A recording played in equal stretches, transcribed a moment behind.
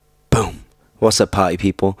What's up, party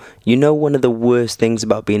people? You know one of the worst things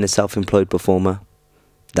about being a self-employed performer?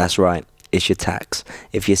 That's right, it's your tax.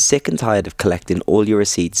 If you're sick and tired of collecting all your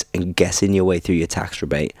receipts and guessing your way through your tax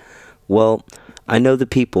rebate, well, I know the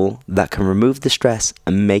people that can remove the stress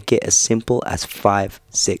and make it as simple as 5,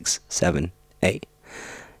 6, 7, 8.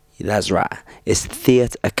 That's right, it's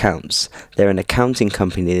Theatre Accounts. They're an accounting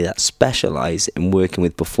company that specialise in working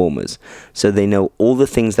with performers, so they know all the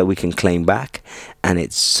things that we can claim back, and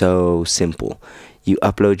it's so simple. You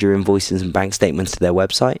upload your invoices and bank statements to their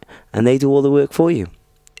website, and they do all the work for you.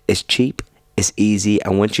 It's cheap, it's easy,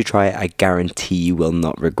 and once you try it, I guarantee you will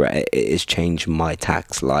not regret it. It has changed my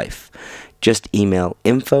tax life. Just email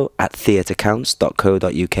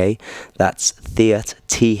info@theatreaccounts.co.uk. That's Theat,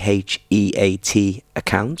 Theat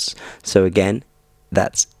accounts. So again,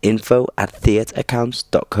 that's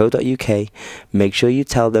info@theatreaccounts.co.uk. Make sure you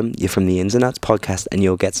tell them you're from the Ins and Outs podcast and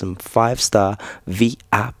you'll get some 5-star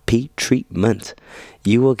VIP treatment.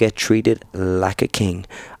 You will get treated like a king.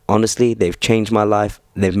 Honestly, they've changed my life.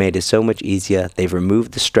 They've made it so much easier. They've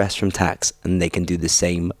removed the stress from tax, and they can do the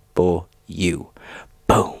same for you.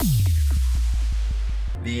 Boom.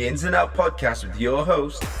 The Ins and Out podcast with your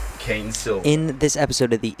host, Kane Silver. In this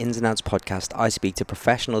episode of the Ins and Outs podcast, I speak to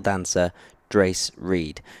professional dancer Dres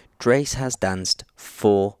Reid. Dres has danced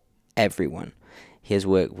for everyone. He has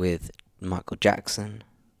worked with Michael Jackson,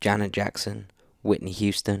 Janet Jackson, Whitney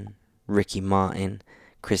Houston, Ricky Martin,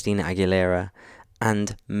 Christina Aguilera,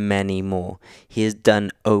 and many more. He has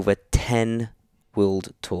done over 10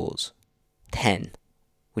 world tours. 10.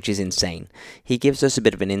 Which is insane. He gives us a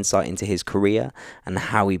bit of an insight into his career and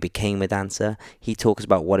how he became a dancer. He talks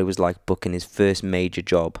about what it was like booking his first major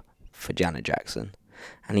job for Janet Jackson.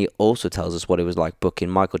 And he also tells us what it was like booking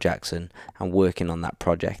Michael Jackson and working on that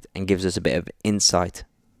project, and gives us a bit of insight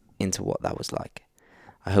into what that was like.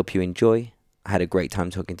 I hope you enjoy. I had a great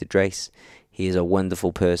time talking to Dres. He is a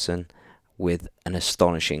wonderful person with an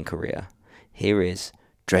astonishing career. Here is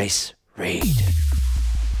Dres Reid.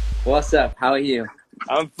 What's up? How are you?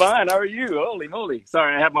 I'm fine. How are you? Holy moly.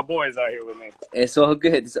 Sorry, I have my boys out here with me. It's all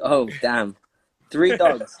good. Oh, damn. 3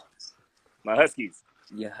 dogs. My huskies.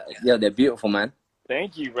 Yeah, they're beautiful, man.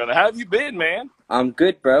 Thank you, brother. How have you been, man? I'm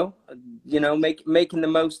good, bro. You know, making the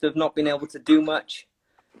most of not being able to do much.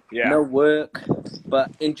 Yeah. No work.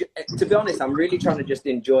 But to be honest, I'm really trying to just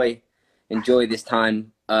enjoy this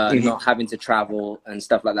time, not having to travel and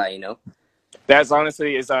stuff like that, you know? That's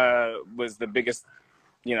honestly was the biggest,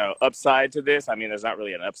 upside to this. I mean, there's not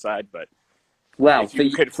really an upside, but well, if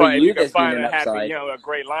you could find a happy, a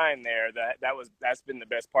great line there, that's been the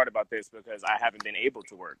best part about this, because I haven't been able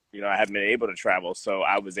to work. I haven't been able to travel, so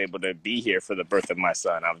I was able to be here for the birth of my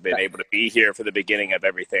son. I've been able to be here for the beginning of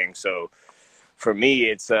everything. So for me,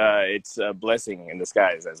 it's a blessing in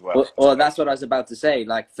disguise as well. Well, that's what I was about to say.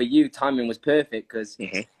 Like, for you, timing was perfect because,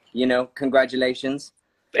 congratulations.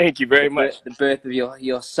 Thank you very much. The birth of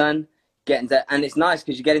your son. And it's nice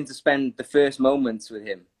because you're getting to spend the first moments with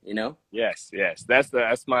him, you know? Yes. That's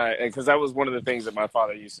my, because that was one of the things that my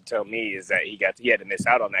father used to tell me, is that he had to miss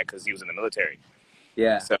out on that because he was in the military.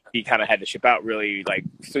 Yeah. So he kind of had to ship out really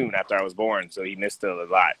soon after I was born. So he missed a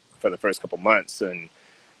lot for the first couple months. And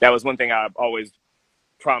that was one thing I always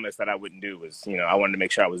promised that I wouldn't do, was, I wanted to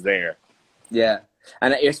make sure I was there. Yeah.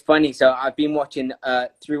 And it's funny. So I've been watching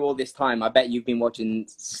through all this time. I bet you've been watching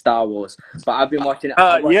Star Wars, but I've been watching.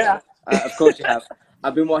 Yeah. Of course you have.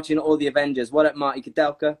 I've been watching all the Avengers. What up, Marty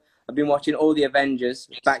Kadelka? I've been watching all the Avengers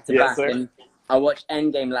back to back. And I watched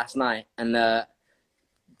Endgame last night, and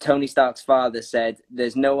Tony Stark's father said,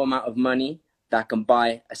 "There's no amount of money that can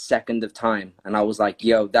buy a second of time." And I was like,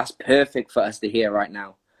 "Yo, that's perfect for us to hear right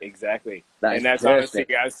now." Exactly. That's honestly,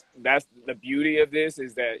 guys, that's the beauty of this,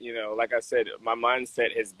 is that, like I said, my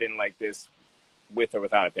mindset has been like this with or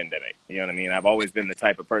without a pandemic. You know what I mean? I've always been the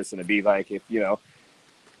type of person to be like, if,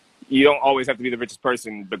 you don't always have to be the richest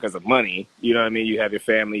person because of money. You know what I mean? You have your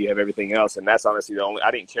family, you have everything else. And that's honestly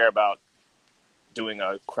I didn't care about doing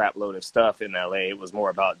a crap load of stuff in LA. It was more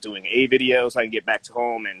about doing a video so I can get back to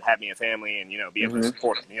home and have me a family and, be able to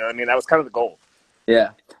support them. You know what I mean? That was kind of the goal.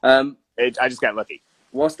 Yeah. I just got lucky.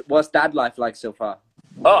 What's dad life like so far?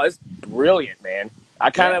 Oh, it's brilliant, man.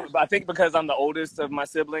 I think because I'm the oldest of my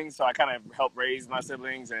siblings, so I kind of help raise my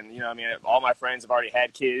siblings, and all my friends have already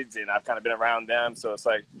had kids, and I've kind of been around them, so it's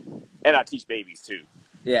like, and I teach babies too.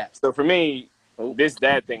 Yeah. So for me, this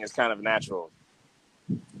dad thing is kind of natural.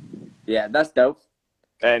 Yeah, that's dope.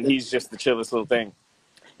 And he's just the chillest little thing.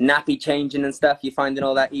 Nappy changing and stuff, you finding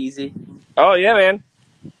all that easy? Oh yeah, man.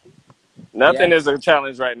 Nothing is a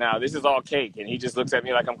challenge right now. This is all cake, and he just looks at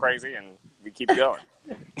me like I'm crazy, and we keep going.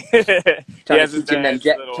 Trying to teach him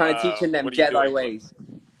them Jedi ways.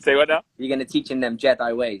 Say what now? You're going to teach him them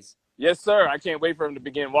Jedi ways. Yes, sir. I can't wait for him to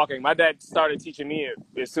begin walking. My dad started teaching me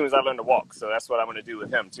as soon as I learned to walk, so that's what I'm going to do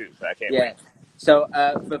with him too. So I can't wait. So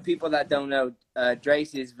for people that don't know,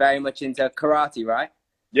 Dres is very much into karate, right?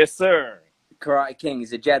 Yes, sir. Karate King.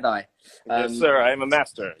 He's a Jedi. Yes, sir. I am a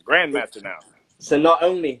master, grandmaster now. So not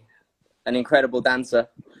only an incredible dancer,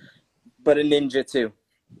 but a ninja too.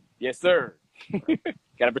 Yes, sir.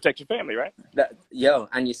 Got to protect your family, right?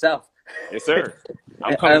 And yourself. Yes, sir.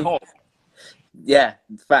 I'm coming home. Yeah,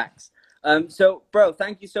 facts. So, bro,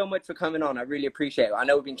 thank you so much for coming on. I really appreciate it. I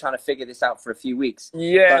know we've been trying to figure this out for a few weeks.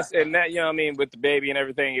 Yes, and that, with the baby and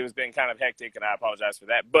everything, it was been kind of hectic, and I apologize for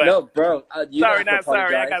that. But no, bro, sorry, not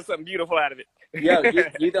sorry. I got something beautiful out of it. Yo,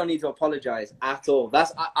 you don't need to apologize at all.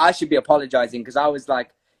 I should be apologizing because I was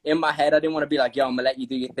like, in my head, I didn't want to be like, yo, I'm gonna let you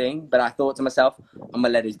do your thing, but I thought to myself, I'm gonna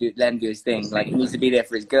let him do his thing. Like, he needs to be there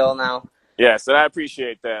for his girl now. Yeah, so I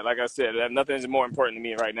appreciate that. Like I said, nothing is more important to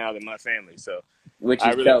me right now than my family. So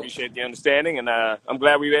I really appreciate the understanding, and I'm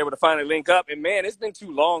glad we were able to finally link up. And man, it's been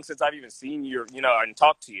too long since I've even seen you, and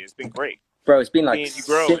talked to you. It's been great, bro. It's been like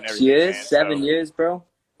 6 years, man, 7 years, bro.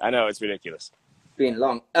 I know, it's ridiculous. It's been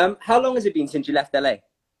long. How long has it been since you left LA?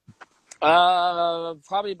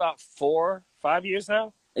 Probably about 4-5 years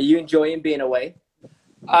now. Are you enjoying being away?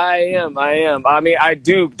 I am. I mean, I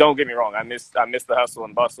do. Don't get me wrong. I miss the hustle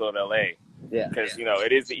and bustle of LA. Yeah. Because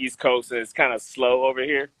it is the East Coast, and it's kind of slow over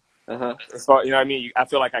here. As far, what I mean, I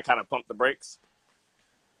feel like I kind of pumped the brakes,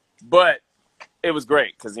 but it was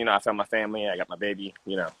great because I found my family. I got my baby.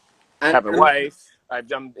 Have a wife. I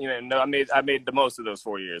made the most of those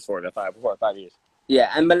 4 years, 4 or 5 years.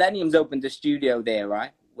 Yeah, and Millennium's opened a studio there,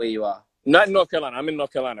 right? Where you are? Not in North Carolina. I'm in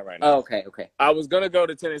North Carolina right now. Oh, okay. I was gonna go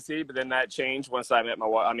to Tennessee, but then that changed once I met my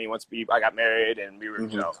wife. I mean, I got married and we were,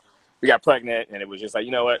 we got pregnant, and it was just like,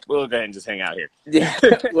 you know what? We'll go ahead and just hang out here. Yeah,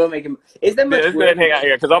 we'll make him. Is there much? Let's go ahead and hang out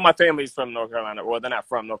here because all my family's from North Carolina. Well, they're not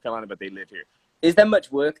from North Carolina, but they live here. Is there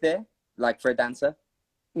much work there, like for a dancer?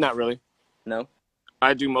 Not really. No.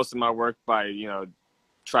 I do most of my work by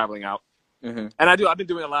traveling out, and I've been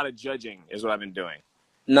doing a lot of judging. Is what I've been doing.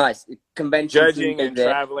 Nice. Conventions. Judging and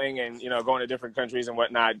traveling and, going to different countries and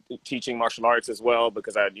whatnot, teaching martial arts as well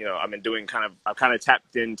because I've been doing I've kind of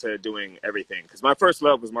tapped into doing everything because my first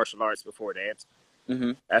love was martial arts before dance.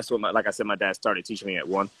 That's what, like I said, my dad started teaching me at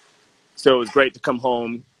 1. So it was great to come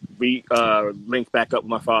home, link back up with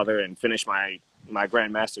my father and finish my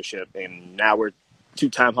grandmastership. And now we're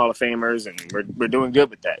 2-time Hall of Famers and we're doing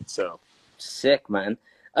good with that. So sick, man.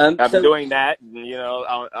 I've been doing that,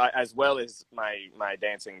 as well as my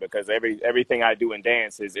dancing because everything I do in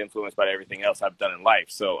dance is influenced by everything else I've done in life.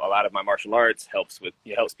 So a lot of my martial arts helps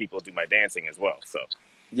people do my dancing as well. So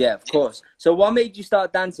yeah, of course. So what made you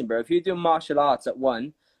start dancing, bro? If you're doing martial arts at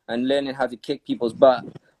 1 and learning how to kick people's butt,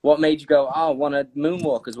 what made you go, I want to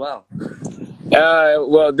moonwalk as well?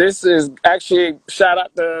 Well, this is actually shout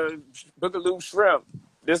out to Boogaloo Shrimp.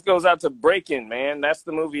 This goes out to Breakin', man. That's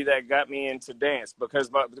the movie that got me into dance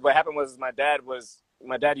because what happened was my dad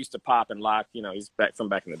used to pop and lock. He's back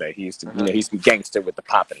in the day. He used to, he used to be gangster with the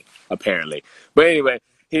popping, apparently. But anyway,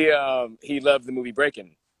 he loved the movie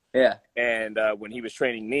Breakin'. Yeah. And when he was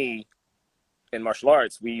training me in martial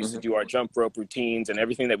arts, we used to do our jump rope routines and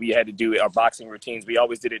everything that we had to do, our boxing routines. We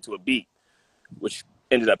always did it to a beat, which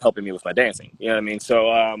ended up helping me with my dancing. You know what I mean?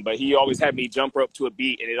 So, but he always had me jump rope to a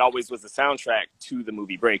beat, and it always was the soundtrack to the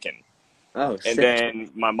movie Breakin'. Oh, and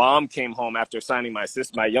then my mom came home after signing my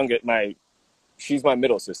sister, she's my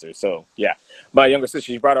middle sister. So yeah, my younger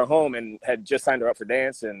sister, she brought her home and had just signed her up for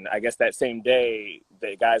dance. And I guess that same day,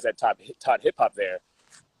 the guys that taught hip hop there,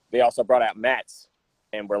 they also brought out mats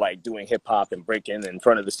and were like doing hip hop and breaking in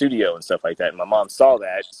front of the studio and stuff like that. And my mom saw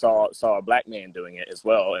a black man doing it as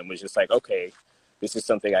well, and was just like, okay, this is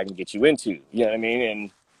something I can get you into. You know what I mean?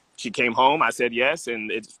 And she came home. I said yes,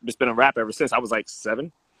 and it's been a wrap ever since. I was like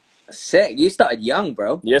 7. Sick. You started young,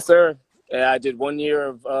 bro. Yes, sir. I did 1 year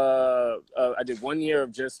of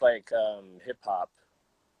just like hip hop.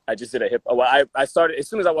 I just did I started as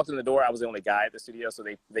soon as I walked in the door. I was the only guy at the studio, so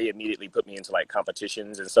they immediately put me into like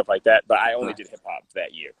competitions and stuff like that. But I only did hip hop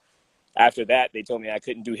that year. After that, they told me I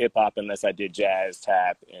couldn't do hip hop unless I did jazz,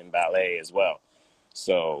 tap, and ballet as well.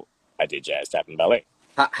 So I did jazz, tap, and ballet.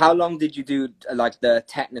 How long did you do like the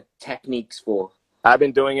techniques for? I've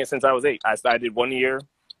been doing it since I was 8. I did 1 year.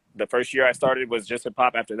 The first year I started was just hip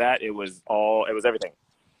hop. After that, it was everything.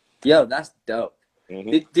 Yo, that's dope.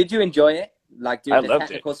 Did you enjoy it? Like doing the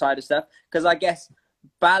technical side of stuff? Because I guess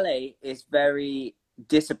ballet is very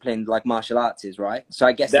disciplined, like martial arts is, right? So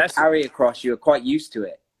I guess the carry across, you're quite used to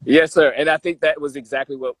it. Yes, sir. And I think that was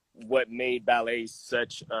exactly what made ballet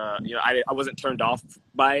such. I wasn't turned off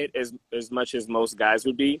by it as much as most guys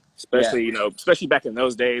would be, especially especially back in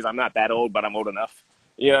those days. I'm not that old, but I'm old enough.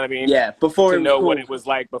 You know what I mean? Yeah, before To it was know what cool. it was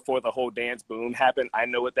like before the whole dance boom happened. I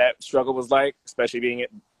know what that struggle was like, especially being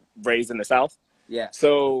raised in the South. Yeah.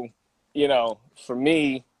 So, for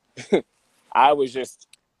me, I was just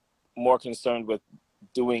more concerned with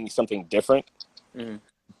doing something different,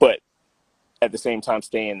 but at the same time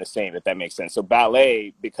staying the same, if that makes sense. So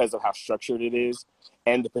ballet, because of how structured it is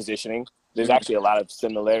and the positioning, there's actually a lot of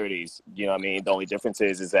similarities. You know what I mean? The only difference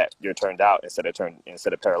is that you're turned out instead of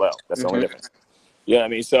parallel. That's the only difference. You know what I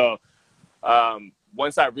mean? So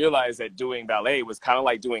once I realized that doing ballet was kind of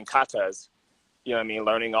like doing katas, you know what I mean?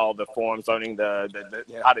 Learning all the forms, learning the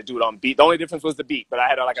how to do it on beat. The only difference was the beat, but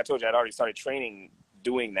like I told you, I'd already started training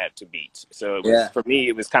doing that to beat. So it was, for me,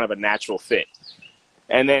 it was kind of a natural fit.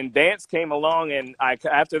 And then dance came along, and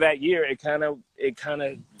after that year, it kind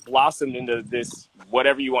of blossomed into this,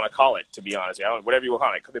 whatever you want to call it. To be honest, whatever you want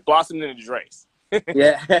to call it, it blossomed into Dres.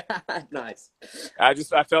 Yeah, nice. I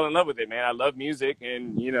fell in love with it, man. I love music,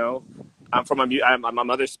 and I'm from my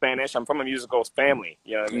mother's Spanish. I'm from a musical family.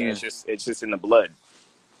 You know what I mean? It's just in the blood.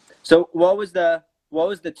 So what was the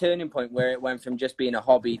turning point where it went from just being a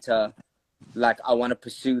hobby to like, I want to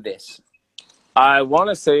pursue this? I want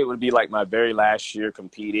to say it would be like my very last year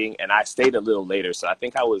competing, and I stayed a little later. So I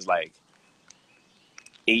think I was like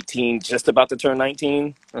 18, just about to turn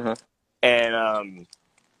 19. And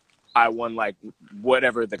I won like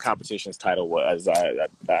whatever the competition's title was. I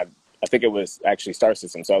think it was actually Star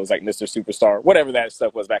System. So I was like Mr. Superstar, whatever that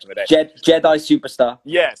stuff was back in the day. Jedi Superstar.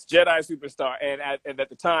 Yes, Jedi Superstar. And at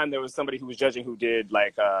the time, there was somebody who was judging who did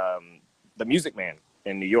like the Music Man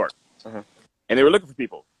in New York. And they were looking for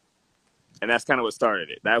people. And that's kind of what started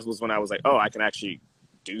it. That was when I was like, oh, I can actually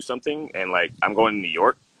do something. And like, I'm going to New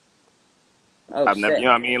York. I've never, you know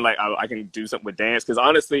what I mean? Like, I can do something with dance. Because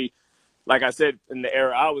honestly, like I said, in the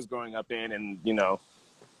era I was growing up in, and,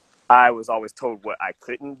 I was always told what I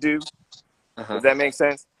couldn't do, if that makes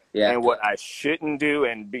sense. Yeah. And what I shouldn't do.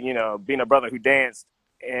 And, being a brother who danced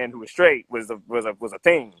and who was straight was a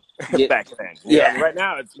thing back then. You know what I mean? Right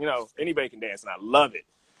now, it's, anybody can dance, and I love it.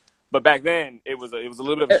 But back then, it was a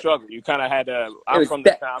little bit of a struggle. You kind of had to. I'm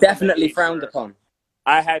definitely frowned upon.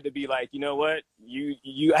 I had to be like, you know what?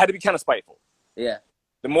 You had to be kind of spiteful. Yeah.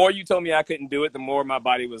 The more you told me I couldn't do it, the more my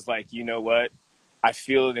body was like, you know what? I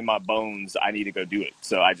feel it in my bones. I need to go do it.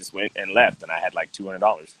 So I just went and left, and I had like $200.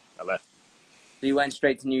 I left. So you went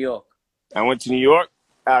straight to New York? I went to New York.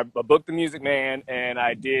 I booked the Music Man, and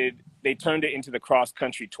they turned it into the cross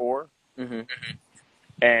country tour.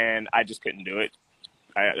 And I just couldn't do it.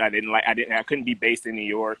 I couldn't be based in New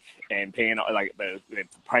York and paying like the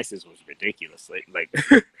prices was ridiculous. Like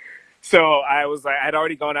so I was like, I'd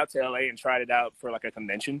already gone out to LA and tried it out for like a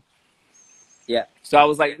convention. Yeah. So I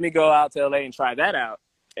was like, let me go out to LA and try that out.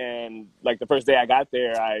 And like the first day I got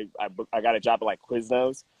there, I got a job at like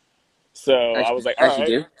Quiznos. So I was like, all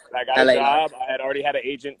right, I got a job. I had already had an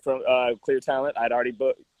agent from Clear Talent. I'd already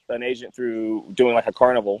booked an agent through doing like a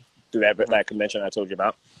carnival through that convention I told you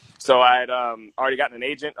about. So I'd already gotten an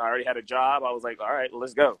agent. I already had a job. I was like, all right,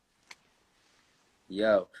 let's go.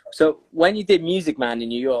 Yo. So when you did Music Man in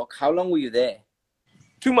New York, how long were you there?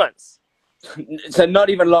 2 months. So not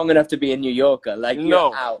even long enough to be a New Yorker. Like,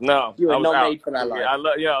 no, you were not made for that life. I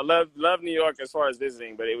love New York as far as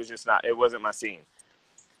visiting, but it was just not. It wasn't my scene.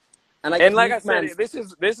 And like I said, this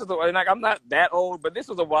is like, I'm not that old, but this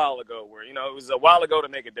was a while ago where, it was a while ago to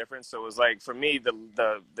make a difference. So it was like, for me,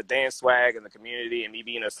 the dance swag and the community and me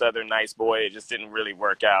being a Southern nice boy, it just didn't really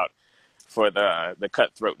work out for the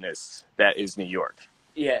cutthroatness that is New York.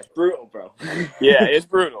 Yeah, it's brutal, bro. Yeah, it's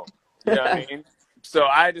brutal. You know what I mean? So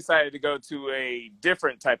I decided to go to a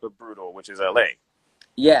different type of brutal, which is LA.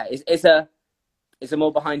 Yeah, it's a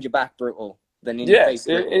more behind your back brutal. Yes,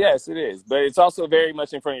 it is. But it's also very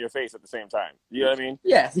much in front of your face at the same time. You know what I mean?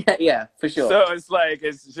 Yeah, for sure. So it's like,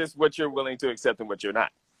 it's just what you're willing to accept and what you're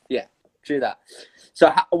not. Yeah, true that.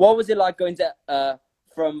 So what was it like going to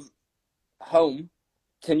from home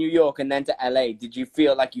to New York and then to LA? Did you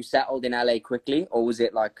feel like you settled in LA quickly, or was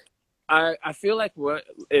it like... I feel like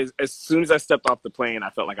as soon as I stepped off the plane,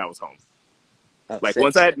 I felt like I was home. Like,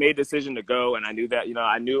 once I had made the decision to go, and I knew that,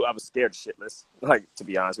 I knew I was scared shitless, like, to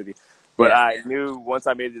be honest with you. But I knew once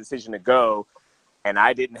I made the decision to go and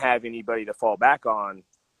I didn't have anybody to fall back on,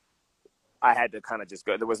 I had to kind of just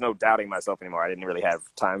go. There was no doubting myself anymore. I didn't really have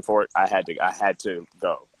time for it. I had to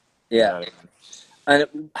go. Yeah. You know what I mean?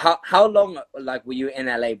 And how long, like, were you in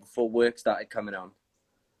LA before work started coming on?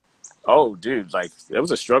 Oh, dude, like, it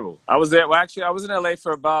was a struggle. I was there. Well, actually, I was in LA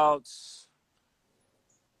for about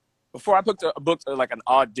before I booked like an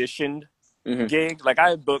auditioned gig, like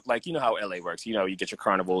I booked, like, you know how LA works. You know, you get your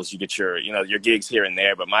carnivals, you get your, you know, your gigs here and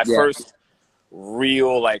there. But my first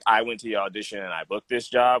real, like, I went to the audition and I booked this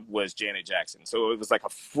job was Janet Jackson. So it was like a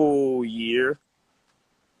full year.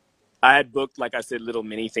 I had booked, like I said, little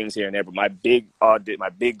mini things here and there, but my big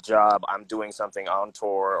job, I'm doing something on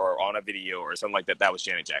tour or on a video or something like that. That was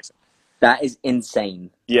Janet Jackson. That is insane.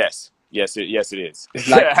 Yes, it is.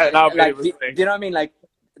 Like, do you know what I mean? Like,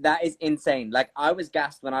 that is insane. Like, I was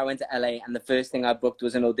gassed when I went to LA, and the first thing I booked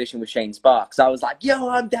was an audition with Shane Sparks. I was like, "Yo,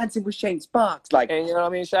 I'm dancing with Shane Sparks!" Like, and you know what I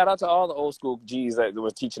mean? Shout out to all the old school G's that were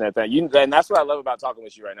teaching that thing. And that's what I love about talking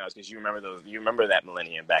with you right now, is because you remember that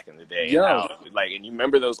millennium back in the day, and how, like, and you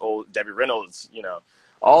remember those old Debbie Reynolds, you know,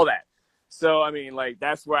 all that. So I mean, like,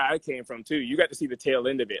 that's where I came from too. You got to see the tail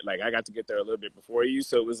end of it. Like, I got to get there a little bit before you,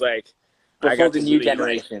 so it was like before the new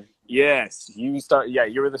generation. Like, yes, you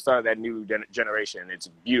were the start of that new generation. It's a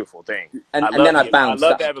beautiful thing. And then I bounced. I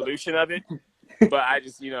love the evolution of it. But I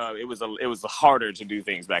just, you know, it was harder to do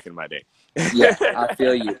things back in my day. Yeah, I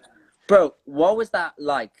feel you. Bro, what was that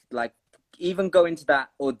like? Like, even going to that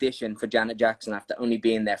audition for Janet Jackson after only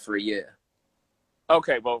being there for a year?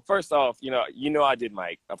 Okay, well, first off, you know, I did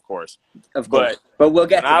Mike, of course. But we'll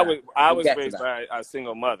get to that. I was raised by a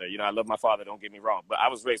single mother. You know, I love my father, don't get me wrong, but I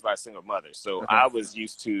was raised by a single mother. So I was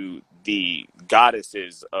used to the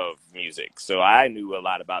goddesses of music. So I knew a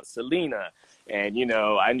lot about Selena, and, you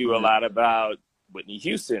know, I knew a lot about Whitney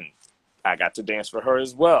Houston. I got to dance for her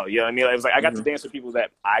as well. You know what I mean? It was like I got to dance for people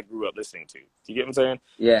that I grew up listening to. Do you get what I'm saying?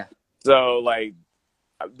 Yeah. So, like,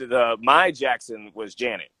 my Jackson was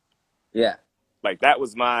Janet. Yeah. Like, that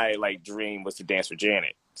was my, like, dream, was to dance for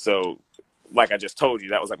Janet. So, like I just told you,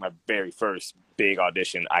 that was like my very first big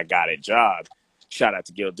audition. I got a job. Shout out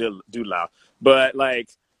to Gil Dulau. But, like,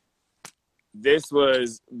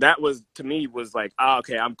 that was to me was like, oh,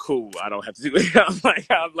 okay, I'm cool. I don't have to do it.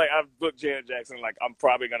 I've booked Janet Jackson. Like, I'm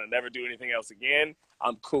probably gonna never do anything else again.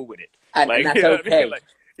 I'm cool with it. And that's okay. I mean? Like,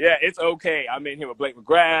 yeah, it's okay. I'm in here with Blake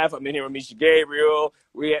McGrath. I'm in here with Misha Gabriel.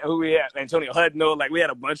 We had Antonio Hudno. Like, we had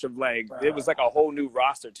a bunch of, like, it was like a whole new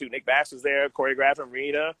roster too. Nick Bass was there, choreographing.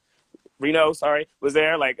 Reno, was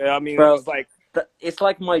there. Like, I mean, bro, it was like, it's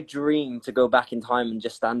like my dream to go back in time and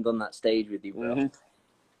just stand on that stage with you, bro.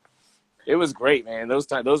 It was great, man. Those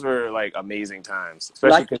were, like, amazing times,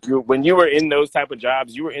 especially because when you were in those type of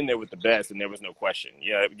jobs, you were in there with the best, and there was no question.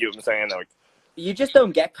 Yeah, you know what I'm saying? Like, you just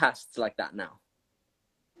don't get casts like that now.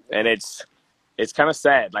 And it's kind of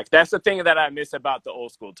sad. Like, that's the thing that I miss about the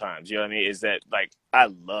old school times. You know what I mean? Is that, like, I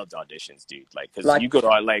loved auditions, dude. Like, because you go to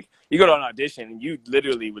an audition and you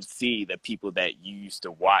literally would see the people that you used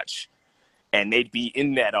to watch, and they'd be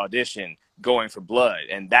in that audition going for blood.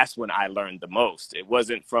 And that's when I learned the most. It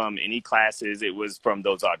wasn't from any classes. It was from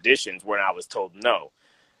those auditions where I was told no.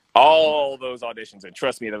 All those auditions, and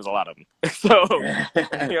trust me, there was a lot of them. So,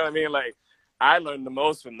 you know what I mean? Like, I learned the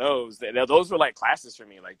most from those. Those were like classes for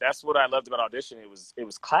me. Like, that's what I loved about audition. It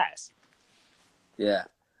was class. Yeah.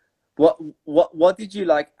 What did you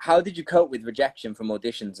like? How did you cope with rejection from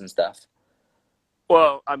auditions and stuff?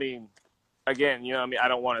 Well, I mean, again, you know what I mean? I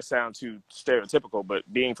don't want to sound too stereotypical, but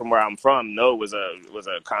being from where I'm from, no was a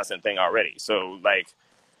constant thing already. So, like,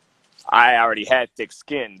 I already had thick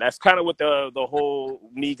skin. That's kind of what the whole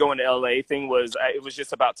me going to LA thing was. It was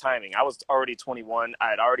just about timing. I was already 21. I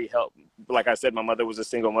had already helped. Like I said, my mother was a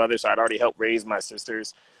single mother, so I'd already helped raise my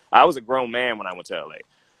sisters. I was a grown man when I went to LA.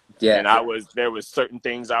 Yeah. And there was certain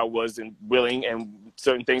things I wasn't willing and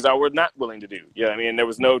certain things I was not willing to do. You know what I mean? There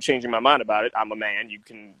was no changing my mind about it. I'm a man. You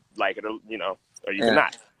can like it, you know, or you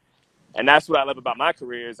cannot. And that's what I love about my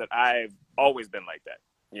career, is that I've always been like that.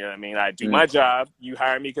 You know what I mean? I do my job. You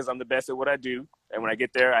hire me because I'm the best at what I do. And when I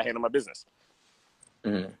get there, I handle my business.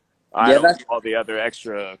 I don't do all the other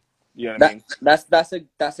extra, you know what I mean?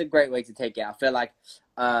 That's a great way to take it. I feel like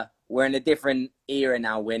we're in a different era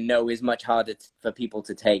now where no is much harder for people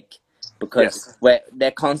to take, because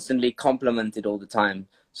they're constantly complimented all the time.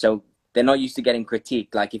 So they're not used to getting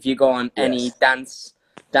critiqued. Like, if you go on any dancer's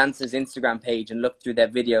Instagram page and look through their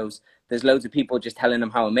videos, there's loads of people just telling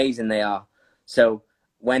them how amazing they are. So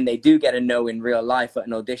when they do get a no in real life at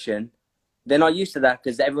an audition, they're not used to that,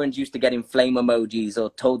 because everyone's used to getting flame emojis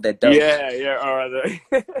or told they're dope.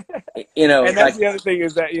 You know, and that's the other thing,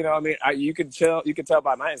 is that, you know, I mean, you can tell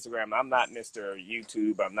by my Instagram, I'm not Mr.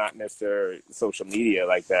 YouTube. I'm not Mr. social media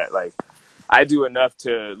like that. Like, I do enough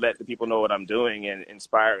to let the people know what I'm doing and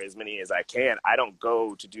inspire as many as I can. I don't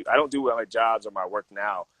do my jobs or my work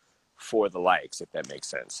now for the likes, if that makes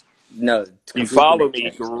sense. No, if you follow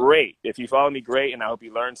me, great. If you follow me, great, and I hope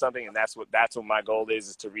you learn something. And that's what my goal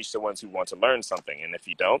is to reach the ones who want to learn something. And if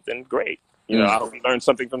you don't, then great. You know, I hope you learn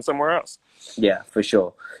something from somewhere else. Yeah, for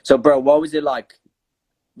sure. So, bro, what was it like?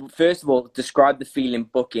 First of all, describe the feeling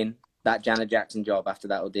booking that Janet Jackson job after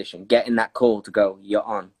that audition, getting that call to go, you're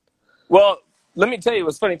on. Well, let me tell you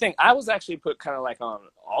what's funny thing. I was actually put kind of like on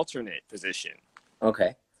alternate position.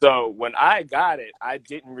 Okay. So when I got it, I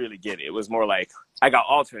didn't really get it. It was more like I got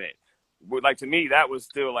alternate. Like to me, that was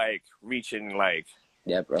still like reaching like.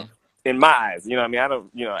 Yeah, bro. In my eyes, you know what I mean? I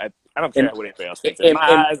don't care what anybody else thinks. In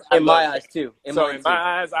my eyes, in my eyes too. In my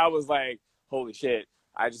eyes, I was like, holy shit,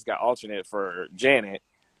 I just got alternate for Janet.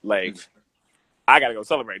 Like, I got to go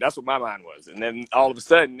celebrate. That's what my mind was. And then all of a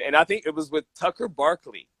sudden, and I think it was with Tucker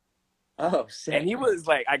Barkley. Oh, sick. And he was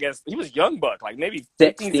like, I guess, he was young buck, like maybe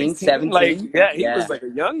 16, 15, 17. Like, yeah, he was like a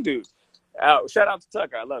young dude. Shout out to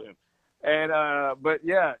Tucker. I love him. And, but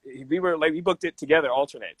yeah, we booked it together,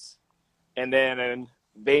 alternates. And then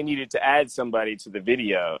they needed to add somebody to the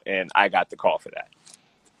video, and I got the call for that.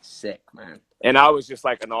 Sick, man. And I was just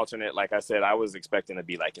like an alternate. Like I said, I was expecting to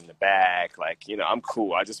be like in the back, like, you know, I'm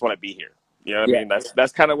cool. I just want to be here. You know what I mean?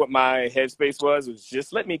 That's kind of what my headspace was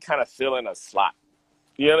just let me kind of fill in a slot.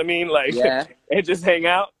 You know what I mean? Like, and just hang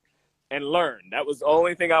out and learn. That was the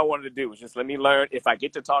only thing I wanted to do was just let me learn. If I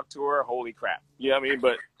get to talk to her, holy crap. You know what I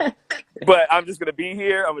mean? But I'm just going to be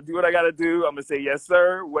here. I'm going to do what I got to do. I'm going to say, yes,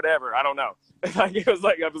 sir, whatever. I don't know. Like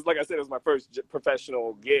I said, it was my first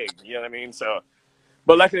professional gig. You know what I mean? So,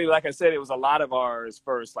 but luckily, like I said, it was a lot of ours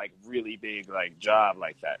first, like really big, like job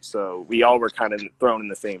like that. So we all were kind of thrown in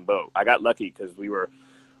the same boat. I got lucky because it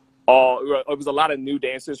was a lot of new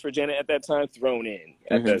dancers for Janet at that time thrown in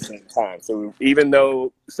at the same time. So even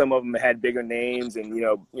though some of them had bigger names and, you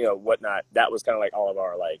know, whatnot, that was kind of like all of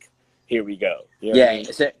our, like, here we go. You know what I mean?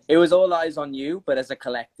 So it was all eyes on you, but as a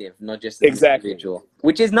collective, not just as an individual,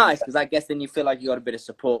 which is nice because I guess then you feel like you got a bit of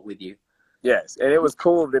support with you. Yes, and it was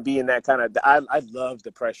cool to be in that kind of. I love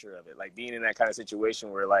the pressure of it, like being in that kind of situation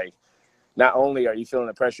where, like, not only are you feeling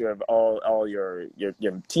the pressure of all your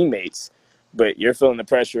teammates, but you're feeling the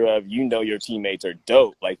pressure of, you know, your teammates are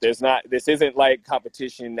dope. Like, this isn't like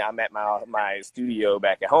competition. I'm at my studio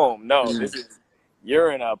back at home. No, this is.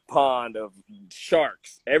 You're in a pond of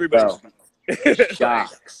sharks. Everybody's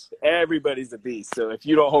sharks. Like, everybody's a beast. So if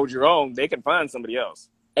you don't hold your own, they can find somebody else.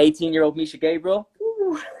 18-year-old Misha Gabriel,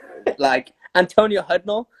 like Antonio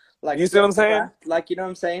Hudnell, like, you see what I'm saying? Like, you know what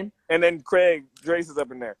I'm saying? And then Craig Dres is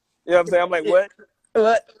up in there. You know what I'm saying? I'm like, what?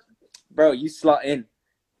 What? Bro, you slot in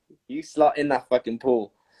that fucking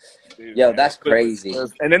pool. Dude, yo, man, that's crazy.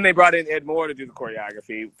 And then they brought in Ed Moore to do the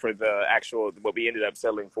choreography for the actual, what we ended up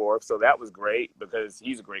settling for. So that was great because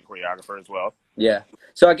he's a great choreographer as well. Yeah.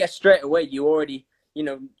 So I guess straight away you already, you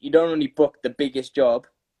know, you don't only book the biggest job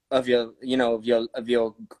of your, you know, of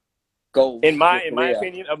your goals. In my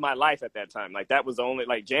opinion, of my life at that time. Like, that was the only,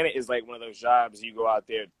 like, Janet is like one of those jobs you go out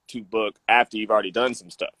there to book after you've already done some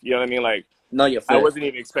stuff. You know what I mean? Like, no, you're I wasn't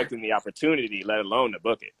even expecting the opportunity, let alone to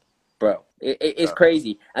book it. Bro, it's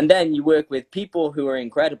crazy. And then you work with people who are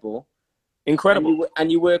incredible.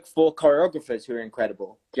 And you work for choreographers who are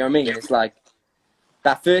incredible. Do you know what I mean? Yeah. It's like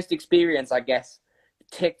that first experience, I guess,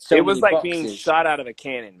 ticked so many boxes. It was like being shot out of a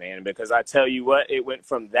cannon, man, because I tell you what, it went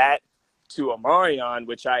from that to Omarion,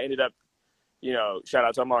 which I ended up, you know, shout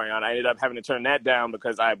out to Omarion. I ended up having to turn that down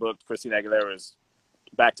because I booked Christina Aguilera's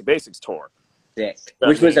Back to Basics tour. Sick.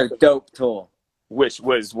 Which was a dope tour. Which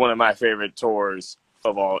was one of my favorite tours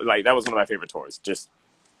of all. Like, that was one of my favorite tours. Just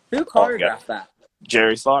who choreographed that?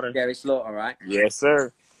 Jerry Slaughter. Jerry Slaughter, right? Yes,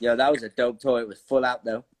 sir. Yo, that was a dope tour. It was full out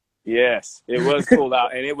though. Yes, it was full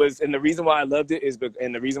out, and it was. And the reason why I loved it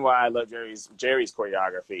and the reason why I love Jerry's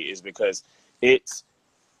choreography is because it's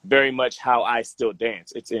very much how I still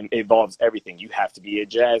dance. It involves everything. You have to be a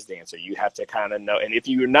jazz dancer. You have to kind of know, and if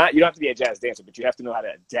you're not, you don't have to be a jazz dancer, but you have to know how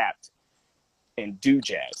to adapt and do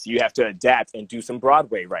jazz. You have to adapt and do some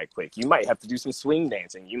Broadway right quick. You might have to do some swing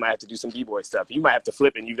dancing. You might have to do some b-boy stuff. You might have to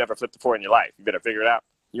flip, and you've never flipped before in your life. You better figure it out.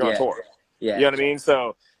 You're on tour. Yeah. You know what I mean?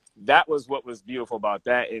 So that was what was beautiful about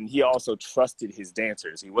that. And he also trusted his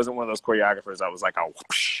dancers. He wasn't one of those choreographers that was like, oh,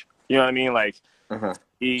 whoosh. You know what I mean? Like,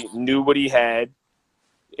 he knew what he had.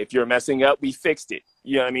 If you're messing up, we fixed it.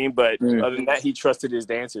 You know what I mean? But other than that, he trusted his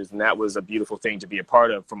dancers, and that was a beautiful thing to be a part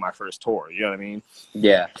of for my first tour. You know what I mean?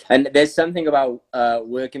 Yeah. And there's something about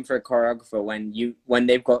working for a choreographer when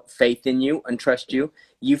they've got faith in you and trust you.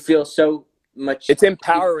 You feel so much. It's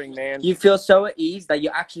empowering, man. You feel so at ease that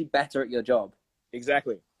you're actually better at your job.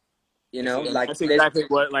 Exactly. You know, like that's exactly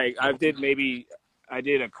what. Like, I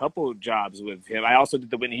did a couple jobs with him. I also did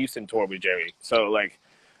the Whitney Houston tour with Jerry. So like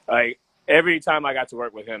every time I got to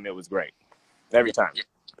work with him, it was great. Every time.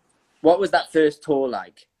 What was that first tour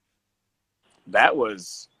like? That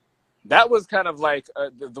was kind of like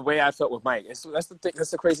the way I felt with Mike. And so that's the thing.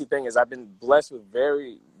 That's the crazy thing is I've been blessed with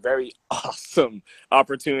very, very awesome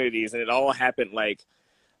opportunities, and it all happened like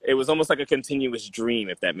it was almost like a continuous dream,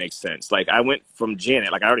 if that makes sense. Like I went from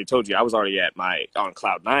Janet, like I already told you, I was already on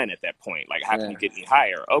cloud 9 at that point. Like, how can you get me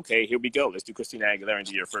higher? Okay, here we go. Let's do Christina Aguilera and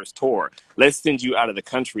do your first tour. Let's send you out of the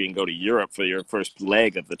country and go to Europe for your first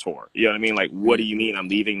leg of the tour. You know what I mean? Like, what do you mean? I'm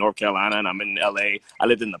leaving North Carolina and I'm in LA. I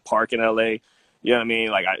lived in the park in LA. You know what I mean?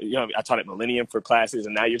 Like, I taught at Millennium for classes,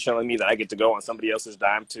 and now you're telling me that I get to go on somebody else's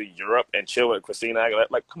dime to Europe and chill with Christina Aguilera?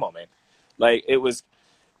 Like, come on, man. Like, it was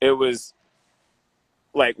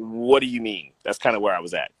like, what do you mean? That's kind of where I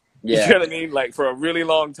was at. Yeah. You know what I mean? Like, for a really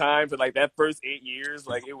long time, for like that first 8 years,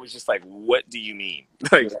 like, it was just like, what do you mean?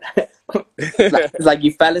 Like, it's like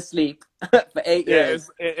you fell asleep for 8 years.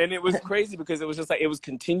 And it was crazy because it was just like, it was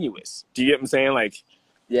continuous. Do you get what I'm saying? Like,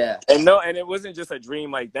 yeah. And it wasn't just a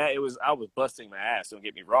dream like that. I was busting my ass, don't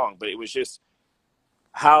get me wrong, but it was just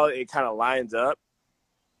how it kind of lines up.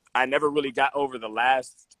 I never really got over the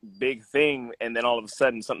last big thing, and then all of a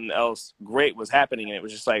sudden something else great was happening, and it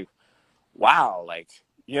was just like, wow, like,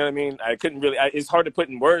 you know what I mean? I couldn't really. It's hard to put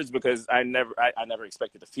in words because I never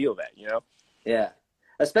expected to feel that, you know? Yeah,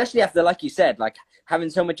 especially after, like you said, like having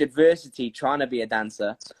so much adversity trying to be a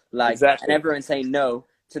dancer, like, exactly. And everyone saying no,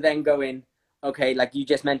 to then going, okay, like you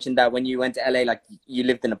just mentioned that when you went to LA, like you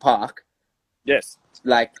lived in a park. Yes.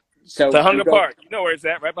 Like. So Tahunga Park, you know where it's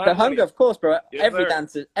at, right behind Tahunga, of course, bro. Yes,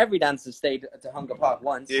 every dancer stayed at Tahunga Park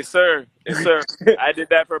once. Yes, sir. Yes, sir. I did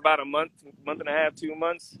that for about a month and a half, 2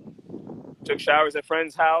 months. Took showers at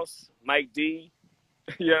friends' house. Mike D.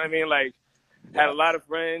 You know what I mean? Like, had a lot of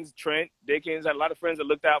friends. Trent Dickens had a lot of friends that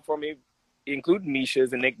looked out for me, including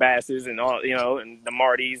Misha's and Nick Bass's and all, you know, and the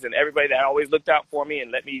Martys and everybody that always looked out for me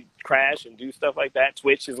and let me crash and do stuff like that.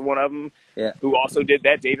 Twitch is one of them. Yeah. Who also did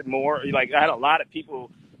that. David Moore. Like, I had a lot of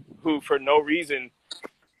people who, for no reason,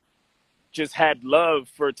 just had love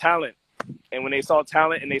for talent. And when they saw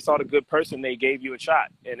talent and they saw the good person, they gave you a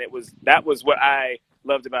shot. And that was what I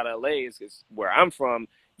loved about LA is where I'm from.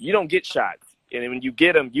 You don't get shots. And when you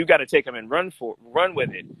get them, you got to take them and run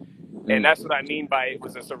with it. And that's what I mean by it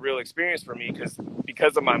was a surreal experience for me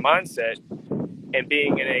because of my mindset and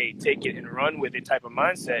being in a take it and run with it type of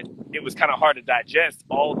mindset, it was kind of hard to digest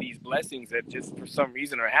all these blessings that just for some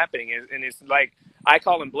reason are happening. And it's like, I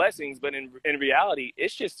call them blessings, but in reality,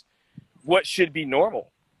 it's just what should be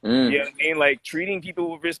normal. You know what I mean? Like treating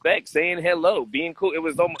people with respect, saying hello, being cool. It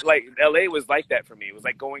was almost like LA was like that for me. It was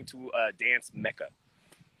like going to a dance mecca.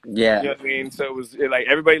 Yeah. You know what I mean? So it was like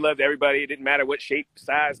everybody loved everybody. It didn't matter what shape,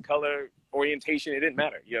 size, color, orientation. It didn't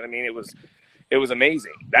matter. You know what I mean? It was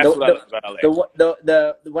amazing. That's what I love about LA.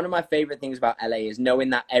 The one of my favorite things about LA is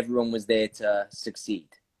knowing that everyone was there to succeed.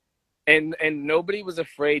 And nobody was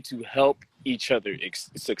afraid to help each other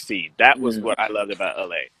succeed. That was what I loved about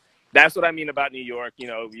LA. That's what I mean about New York. You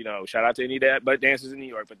know, shout out to any dancers in New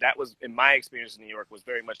York. But that was, in my experience in New York, was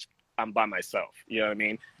very much I'm by myself. You know what I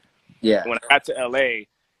mean? Yeah. When I got to LA,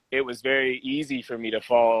 it was very easy for me to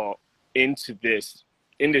fall into this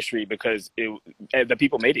industry because the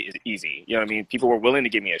people made it easy. You know what I mean? People were willing to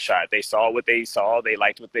give me a shot. They saw what they saw. They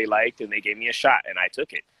liked what they liked, and they gave me a shot, and I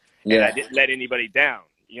took it. Yeah. And I didn't let anybody down.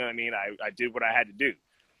 You know what I mean? I did what I had to do.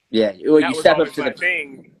 Yeah. Well, you step up to the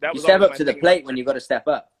thing. You step up to the plate when you got to step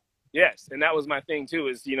up. Yes, and that was my thing too.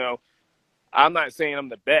 Is I'm not saying I'm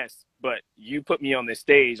the best, but you put me on this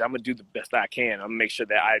stage, I'm gonna do the best I can. I'm gonna make sure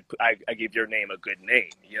that I give your name a good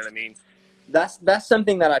name. You know what I mean? That's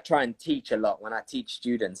something that I try and teach a lot when I teach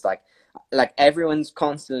students. Like everyone's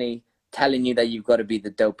constantly telling you that you've got to be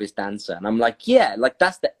the dopest dancer, and I'm like, yeah, like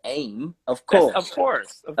that's the aim, of course, of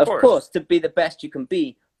course, to be the best you can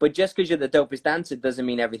be. But just because you're the dopest dancer doesn't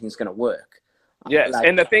mean everything's gonna work. Yes,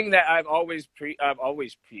 and the thing that I've always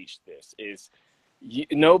preached this is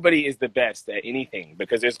nobody is the best at anything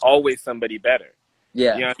because there's always somebody better.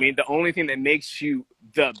 Yeah, you know what I mean. The only thing that makes you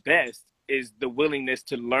the best is the willingness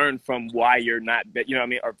to learn from why you're not. You know what I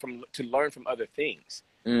mean, or to learn from other things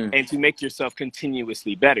and to make yourself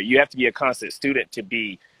continuously better. You have to be a constant student to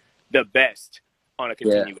be the best on a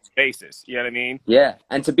continuous basis. You know what I mean? Yeah,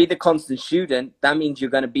 and to be the constant student, that means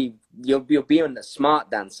you'll be on the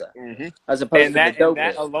smart dancer as opposed to the dope.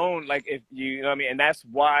 And that alone, like if you know what I mean, and that's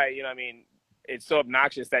why you know what I mean. It's so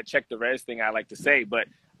obnoxious that check the res thing I like to say, but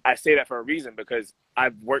I say that for a reason because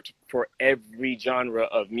I've worked for every genre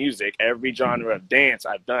of music, every genre of dance.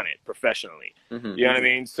 I've done it professionally. You know what I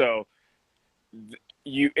mean? So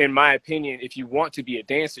in my opinion, if you want to be a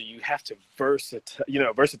dancer, you have to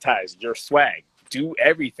versatize your swag. do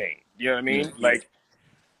everything. You know what I mean? Like,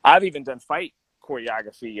 I've even done fight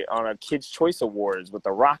choreography on a Kids' Choice Awards with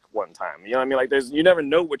The Rock one time. You know what I mean? Like, you never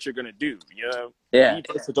know what you're gonna do. You know? Yeah. You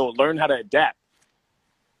just don't learn how to adapt.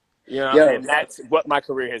 You know, and that's what my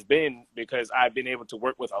career has been, because I've been able to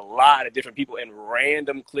work with a lot of different people in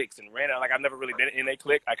random cliques and random. Like, I've never really been in a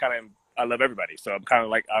clique. I love everybody, so I'm kind of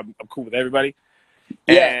like I'm cool with everybody.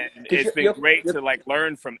 Yeah, and it's been great to like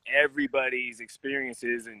learn from everybody's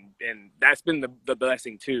experiences, and that's been the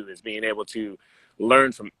blessing too, is being able to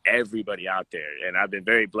learn from everybody out there. And I've been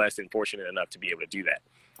very blessed and fortunate enough to be able to do that.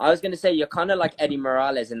 I was going to say, you're kind of like Eddie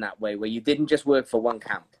Morales in that way, where you didn't just work for one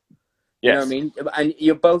camp. You know what I mean? And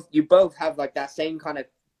you both have like that same kind of,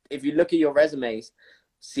 if you look at your resumes,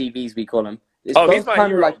 CVs we call them. He's my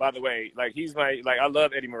hero, like, by the way. Like, he's my, like, I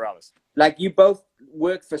love Eddie Morales. Like, you both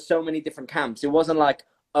worked for so many different camps. It wasn't like,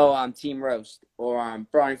 oh, I'm Team Roast, or I'm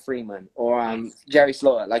Brian Freeman, or I'm Jerry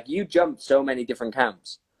Slaughter. Like, you jumped so many different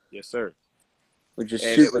camps. Yes, sir. Which is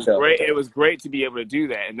super dope. It was great to be able to do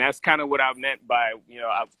that. And that's kind of what I meant by, you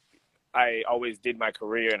know, I always did my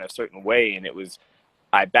career in a certain way, and it was,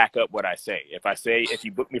 I back up what I say. If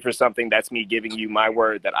you book me for something, that's me giving you my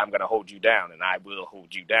word that I'm going to hold you down, and I will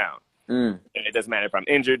hold you down. And it doesn't matter if I'm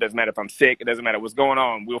injured, doesn't matter if I'm sick, it doesn't matter what's going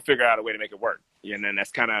on. We'll figure out a way to make it work. And then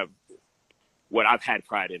that's kind of what I've had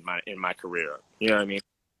pride in my career. You know what I mean?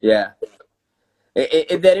 Yeah.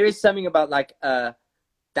 There is something about like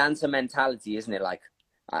dancer mentality, isn't it?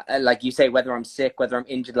 Like you say, whether I'm sick, whether I'm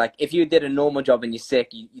injured. Like, if you did a normal job and you're sick,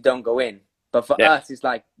 you don't go in. But for us, it's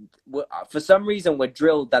like, for some reason, we're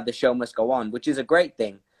drilled that the show must go on, which is a great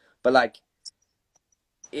thing. But like,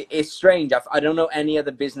 it's strange. I don't know any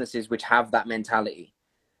other businesses which have that mentality.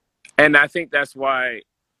 And I think that's why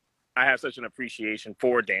I have such an appreciation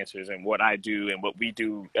for dancers and what I do and what we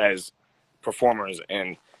do as performers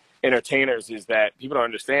and entertainers, is that people don't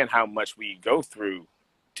understand how much we go through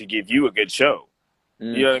to give you a good show.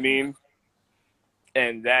 You know what I mean?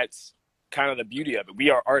 And that's kind of the beauty of it. We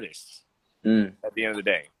are artists at the end of the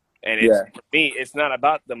day. And for me, it's not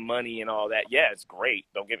about the money and all that. Yeah, it's great.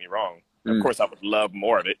 Don't get me wrong. Of course, I would love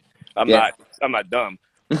more of it. I'm not dumb.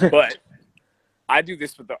 But I do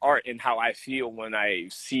this with the art and how I feel when I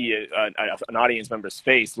see an audience member's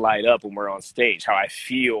face light up when we're on stage, how I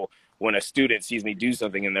feel when a student sees me do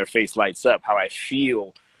something and their face lights up, how I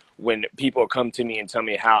feel when people come to me and tell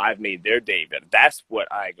me how I've made their day better. That's what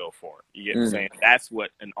I go for. You get what I'm saying? That's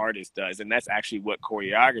what an artist does. And that's actually what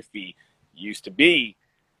choreography used to be.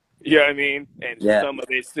 You know what I mean? And some of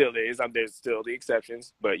it still is. There's still the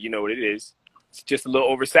exceptions, but you know what it is. It's just a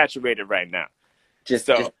little oversaturated right now.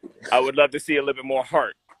 I would love to see a little bit more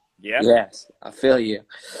heart. Yeah. Yes, I feel you.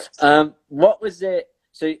 What was it?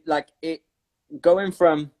 So, like, it going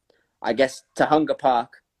from, I guess, to Hunger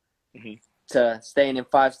Park to staying in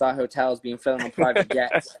 5-star hotels, being flown on private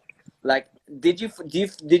jets. Like, did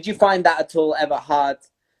you find that at all ever hard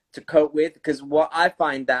to cope with? Because what I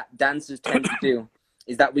find that dancers tend to do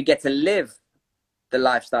is that we get to live the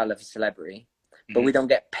lifestyle of a celebrity, but we don't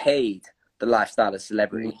get paid the lifestyle of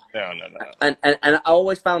celebrity. No. And I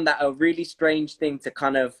always found that a really strange thing to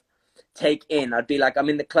kind of take in. I'd be like, I'm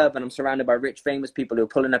in the club and I'm surrounded by rich, famous people who are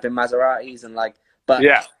pulling up in Maseratis and like, but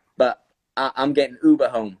I'm getting Uber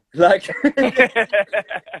home. Like,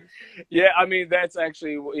 yeah, I mean, that's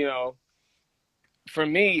actually, you know, for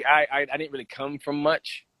me, I didn't really come from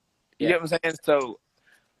much. You get what I'm saying? So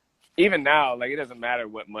even now, like, it doesn't matter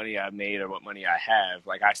what money I've made or what money I have.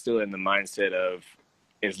 Like, I still in the mindset of,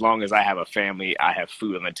 as long as I have a family, I have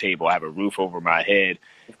food on the table, I have a roof over my head,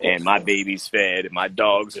 and my baby's fed, and my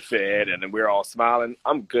dogs are fed, and then we're all smiling,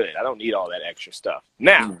 I'm good. I don't need all that extra stuff.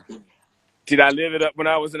 Now, did I live it up when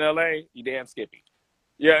I was in LA? You damn skippy.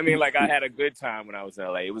 You know what I mean? Like, I had a good time when I was in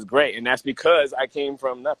LA. It was great, and that's because I came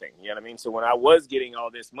from nothing. You know what I mean? So when I was getting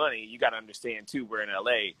all this money, you got to understand, too, we're in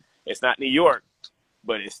LA. It's not New York,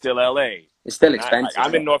 but it's still LA. It's still expensive.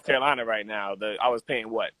 I'm in North Carolina right now. I was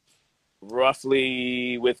paying what?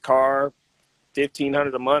 Roughly with car,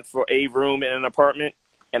 $1,500 a month for a room in an apartment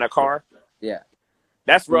and a car. Yeah,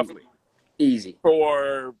 that's roughly easy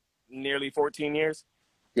for nearly 14 years.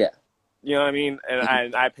 Yeah, you know what I mean.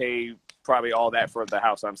 And I pay probably all that for the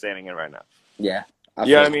house I'm standing in right now. Yeah,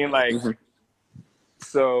 you know what I mean. Like,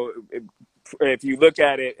 so if you look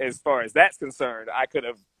at it as far as that's concerned, I could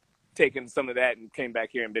have taken some of that and came back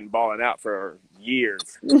here and been balling out for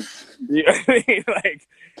years. You know what I mean? Like,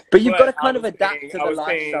 but you've got to kind of adapt to the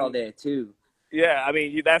lifestyle there too. Yeah, I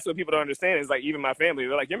mean, that's what people don't understand. Is like, even my family,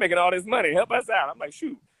 they're like, "You're making all this money, help us out." I'm like,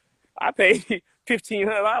 "Shoot, I pay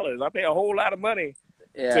 $1,500. I pay a whole lot of money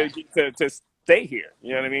to stay here."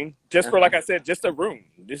 You know what I mean? Just for, like I said, just a room.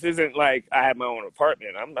 This isn't like I have my own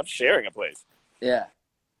apartment. I'm sharing a place. Yeah.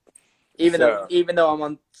 Even though I'm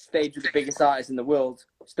on stage with the biggest artists in the world,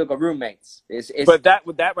 still got roommates. But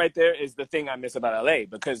that right there is the thing I miss about LA,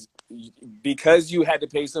 because you had to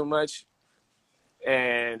pay so much,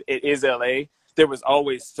 and it is LA. There was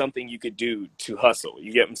always something you could do to hustle.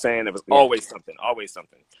 You get what I'm saying? There was always something. Always.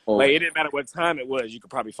 Like, it didn't matter what time it was. You could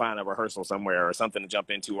probably find a rehearsal somewhere or something to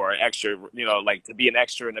jump into, or an extra, like to be an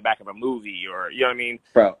extra in the back of a movie, or, you know what I mean?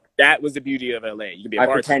 Bro. That was the beauty of LA. You could be a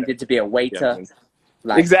bartender. I pretended to be a waiter. You know what I mean?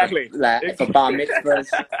 Like, exactly. For bar mitzvahs.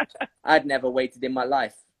 I'd never waited in my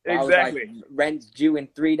life. Exactly. I was like, rent's due in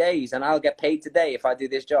 3 days, and I'll get paid today if I do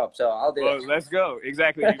this job. So I'll do it. Let's go.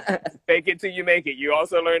 Exactly. You fake it till you make it. You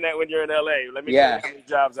also learn that when you're in LA. Let me tell you how many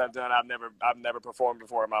jobs I've done. I've never performed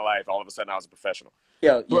before in my life. All of a sudden, I was a professional.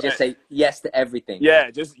 Yo, you just say yes to everything. Yeah,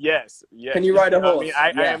 just yes. Can you ride a horse?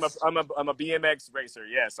 I mean, I'm a BMX racer.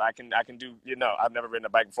 Yes, I can do. I've never ridden a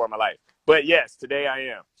bike before in my life, but yes, today I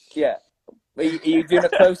am. Yeah. Are you doing a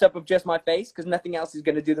close-up of just my face? Because nothing else is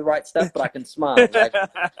going to do the right stuff, but I can smile. Like,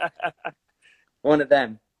 one of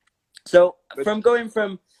them. So going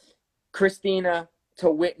from Christina to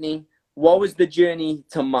Whitney, what was the journey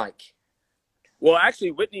to Mike? Well,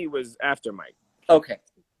 actually, Whitney was after Mike. Okay.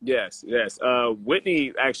 Yes.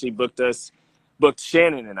 Whitney actually booked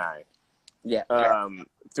Shannon and I. Yeah.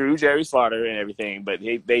 Through Jerry Slaughter and everything, but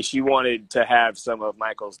she wanted to have some of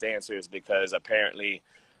Michael's dancers, because apparently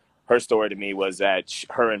her story to me was that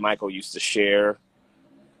her and Michael used to share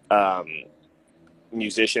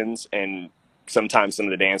musicians, and sometimes some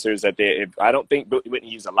of the dancers that I don't think Whitney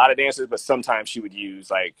used a lot of dancers, but sometimes she would use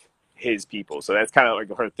like his people. So that's kind of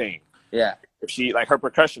like her thing. Yeah. She, like, her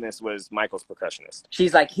percussionist was Michael's percussionist.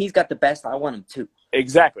 She's like, he's got the best, I want him too.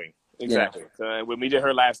 Exactly. Yeah. So when we did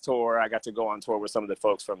her last tour, I got to go on tour with some of the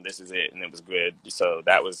folks from This Is It, and it was good. So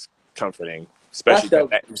that was comforting,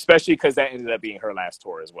 especially because that ended up being her last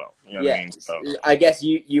tour as well. You know what I mean? So I guess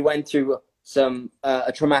you went through some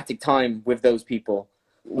a traumatic time with those people.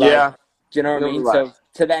 Yeah. Do you know what I mean? So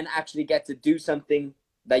to then actually get to do something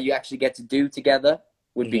that you actually get to do together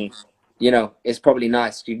would be, it's probably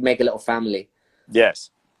nice. You'd make a little family. Yes.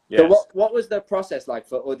 So what was the process like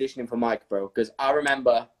for auditioning for Mike, bro? Because I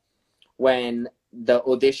remember when the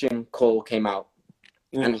audition call came out,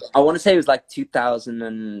 and I want to say it was like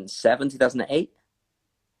 2007, 2008. I think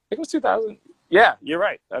it was 2000. Yeah, you're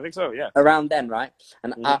right. I think so. Yeah. Around then, right?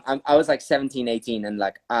 And I was like 17, 18, and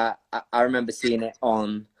like I remember seeing it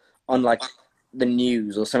on like the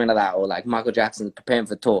news or something like that, or like Michael Jackson preparing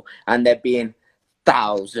for tour, and there being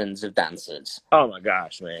thousands of dancers. Oh my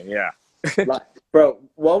gosh, man! Yeah. Like, bro,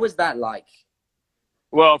 what was that like?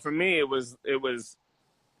 Well, for me, it was.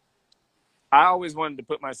 I always wanted to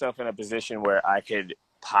put myself in a position where I could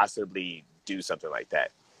possibly do something like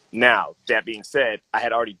that. Now, that being said, I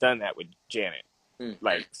had already done that with Janet.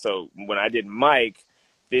 Like, so when I did Mike,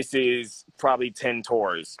 this is probably 10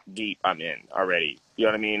 tours deep I'm in already. You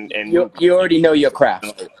know what I mean? And you already know your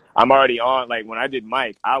craft. I'm already on. Like, when I did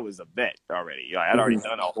Mike, I was a vet already. I had already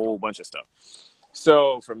done a whole bunch of stuff.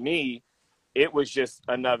 So for me, it was just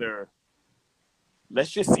another,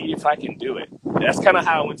 let's just see if I can do it. That's kind of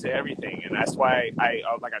how I went to everything. And that's why I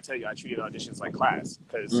tell you, I treated auditions like class,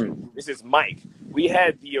 because this is Mike. We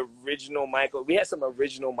had the original Michael. We had some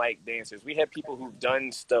original Mike dancers. We had people who've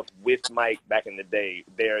done stuff with Mike back in the day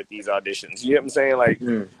there at these auditions. You know what I'm saying? Like,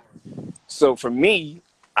 so for me,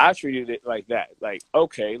 I treated it like that. Like,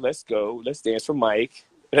 okay, let's go. Let's dance for Mike.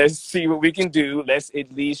 Let's see what we can do. Let's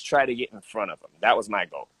at least try to get in front of him. That was my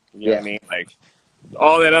goal. You know what I mean? Like,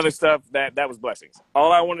 all that other stuff, that was blessings.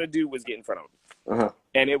 All I wanted to do was get in front of them.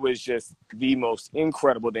 And it was just the most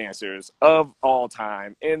incredible dancers of all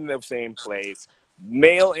time in the same place,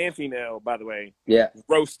 male and female, by the way,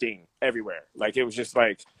 roasting everywhere. Like, it was just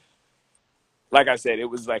like I said, it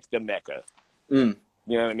was like the Mecca. You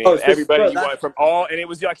know what I mean? Everybody from all, and it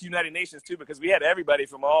was like United Nations too, because we had everybody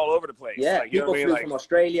from all over the place. Yeah, like, people flew from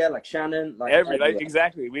Australia, like Shannon, like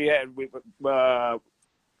exactly. We had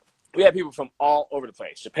people from all over the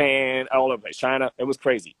place, Japan, all over the place, China. It was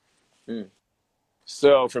crazy.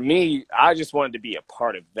 So for me, I just wanted to be a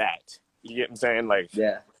part of that. You get what I'm saying? Like,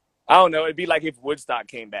 I don't know. It'd be like if Woodstock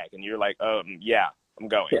came back and you're like, yeah, I'm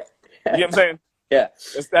going. You get what I'm saying? Yeah.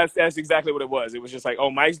 That's exactly what it was. It was just like, oh,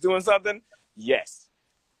 Mike's doing something? Yes.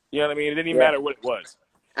 You know what I mean? It didn't even matter what it was.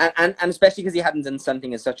 And especially because he hadn't done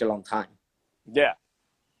something in such a long time. Yeah.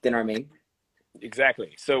 You know what I mean?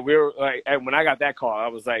 Exactly. So we were like, and when I got that call, I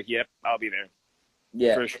was like, yep, I'll be there.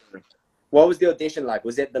 Yeah. For sure. What was the audition like?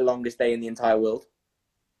 Was it the longest day in the entire world?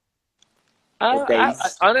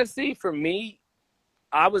 Honestly, for me,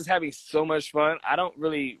 I was having so much fun. I don't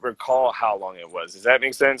really recall how long it was. Does that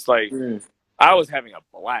make sense? Like, I was having a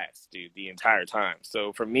blast, dude, the entire time.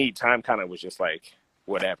 So for me, time kind of was just like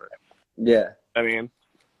whatever. Yeah. I mean,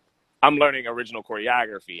 I'm learning original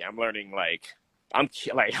choreography. I'm learning I'm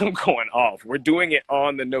going off. We're doing it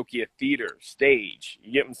on the Nokia Theater stage.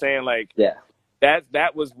 You get what I'm saying? Like, yeah.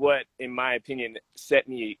 That was what, in my opinion, set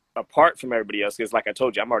me apart from everybody else. Because, like I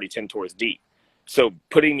told you, I'm already 10 tours deep. So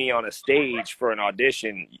putting me on a stage for an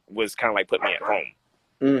audition was kind of like putting me at home.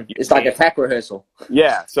 It's like a tech rehearsal.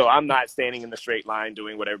 Yeah, so I'm not standing in the straight line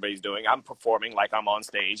doing what everybody's doing. I'm performing like I'm on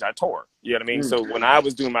stage. I tour. You know what I mean? So when I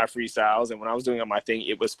was doing my freestyles and when I was doing my thing,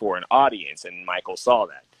 it was for an audience, and Michael saw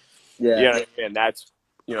that. Yeah. You know what I mean? And that's,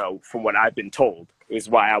 from what I've been told, is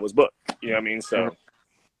why I was booked. You know what I mean? So.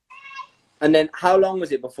 And then how long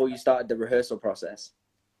was it before you started the rehearsal process?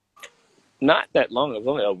 Not that long. It was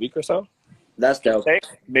only a week or so. That's dope.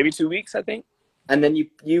 Maybe 2 weeks, I think. And then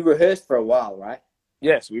you rehearsed for a while, right?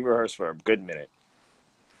 Yes, we rehearsed for a good minute.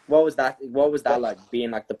 What was that like, being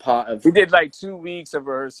like the part of... We did like 2 weeks of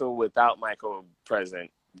rehearsal without Michael present,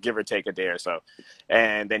 give or take a day or so.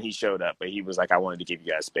 And then he showed up, but he was like, I wanted to give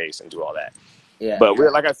you guys space and do all that. Yeah. But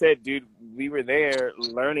like I said, dude, we were there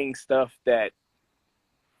learning stuff that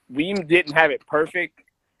we didn't have it perfect,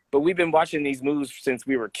 but we've been watching these moves since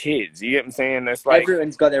we were kids. You get what I'm saying? That's like...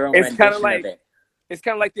 Everyone's got their own rendition of it. It's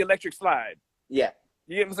kind of like the electric slide. Yeah.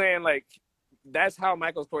 You get what I'm saying? Like, that's how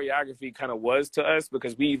Michael's choreography kind of was to us,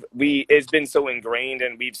 because it's been so ingrained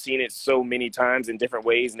and we've seen it so many times in different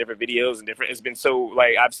ways and different videos and it's been so,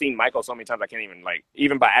 like, I've seen Michael so many times I can't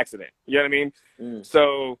even by accident. You know what I mean?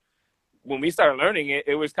 So when we started learning it,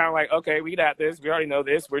 it was kind of like, okay, we got this. We already know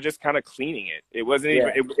this. We're just kind of cleaning it. It wasn't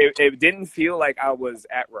even, it didn't feel like I was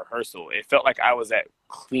at rehearsal. It felt like I was at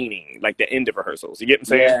cleaning, like the end of rehearsals. You get what I'm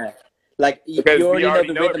saying? Yeah. Like, you already know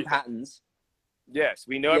the rhythm patterns. Yes,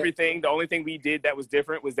 we know everything. The only thing we did that was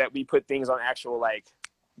different was that we put things on actual, like,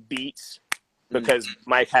 beats, because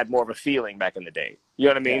Mike had more of a feeling back in the day. You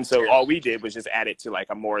know what I mean? So all we did was just add it to, like,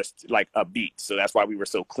 a beat. So that's why we were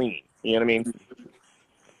so clean. You know what I mean?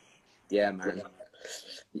 Yeah, man.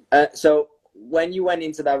 So when you went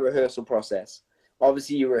into that rehearsal process,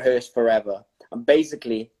 obviously you rehearsed forever. And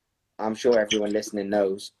basically, I'm sure everyone listening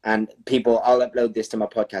knows, and I'll upload this to my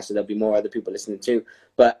podcast, so there'll be more other people listening too.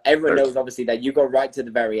 But everyone knows, obviously, that you go right to the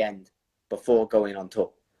very end before going on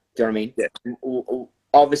tour. Do you know what I mean? Yeah.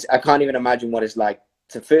 Obviously, I can't even imagine what it's like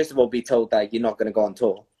to, first of all, be told that you're not going to go on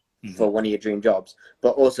tour for one of your dream jobs,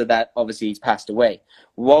 but also that obviously he's passed away.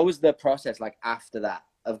 What was the process like after that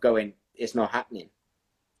of going, it's not happening?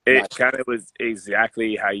 It kind of was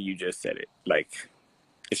exactly how you just said it. Like,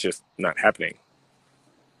 it's just not happening.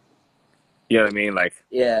 You know what I mean? Like,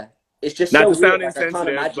 yeah, it's just not so to sound weird.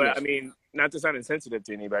 insensitive, but I mean, not to sound insensitive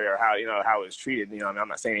to anybody or how it was treated. You know, I mean, I'm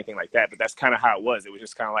not saying anything like that, but that's kind of how it was. It was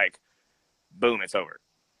just kind of like, boom, it's over.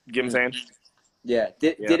 You get what I'm saying? Yeah.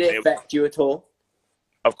 Did it affect you at all?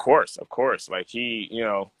 Of course. Like,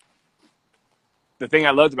 the thing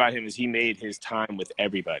I loved about him is he made his time with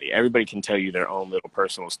everybody. Everybody can tell you their own little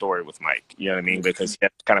personal story with Mike. You know what I mean? Because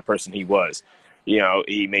that's the kind of person he was. You know,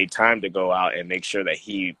 he made time to go out and make sure that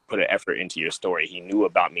he put an effort into your story. He knew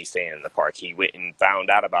about me staying in the park. He went and found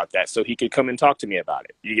out about that so he could come and talk to me about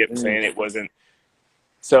it. You get what I'm saying? It wasn't...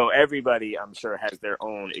 So everybody, I'm sure, has their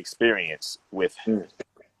own experience with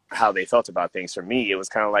how they felt about things. For me, it was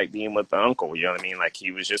kind of like being with the uncle. You know what I mean? Like, he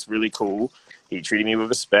was just really cool. He treated me with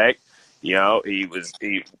respect. You know,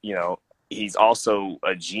 he's also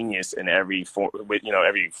a genius in every form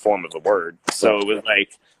of the word. So it was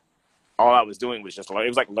like, all I was doing was just learn. It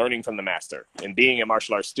was like learning from the master, and being a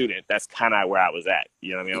martial arts student. That's kind of where I was at.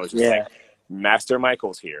 You know what I mean? I was just like, Master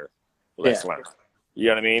Michael's here. Let's learn. You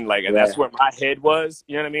know what I mean? Like, and that's where my head was.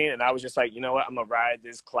 You know what I mean? And I was just like, you know what? I'm gonna ride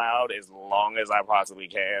this cloud as long as I possibly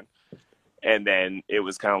can. And then it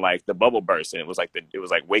was kind of like the bubble burst, and it was like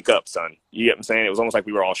wake up, son. You get what I'm saying? It was almost like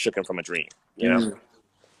we were all shooken from a dream. You know?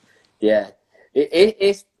 Yeah.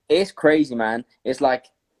 It's crazy, man. It's like,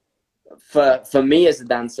 for me as a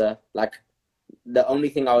dancer, like, the only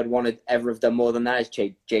thing I would want to ever have done more than that is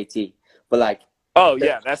JT. But like,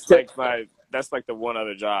 that's like the one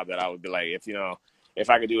other job that I would be like, if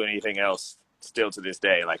I could do anything else still to this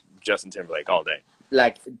day, like Justin Timberlake all day.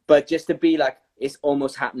 Like, but just to be like, it's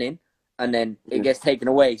almost happening, and then it gets taken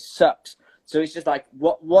away, sucks. So it's just like,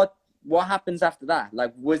 what happens after that?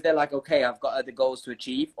 Like, was there like, okay, I've got other goals to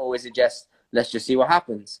achieve, or is it just, let's just see what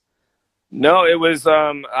happens? No, it was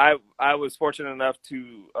I was fortunate enough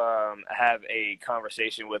to have a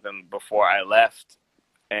conversation with him before I left,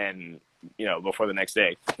 and before the next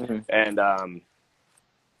day. And the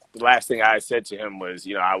last thing I said to him was,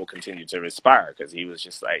 I will continue to inspire, because he was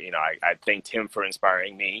just like, I thanked him for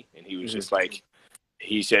inspiring me, and he was just like,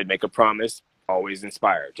 he said, make a promise, always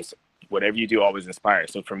inspire. Just whatever you do, always inspire.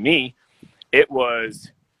 So for me, it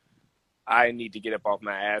was, I need to get up off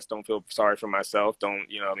my ass. Don't feel sorry for myself. Don't,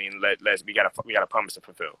 you know what I mean? We got a promise to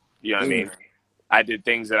fulfill. You know what I mean? I did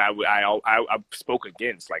things that I spoke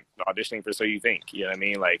against, like auditioning for So You Think. You know what I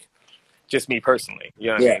mean? Like, just me personally. You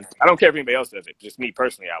know what I mean? I don't care if anybody else does it. Just me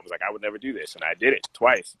personally. I was like, I would never do this. And I did it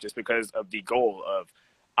twice just because of the goal of,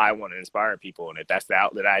 I want to inspire people. And if that's the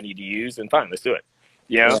outlet I need to use, then fine, let's do it.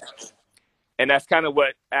 You know? Yeah. And that's kind of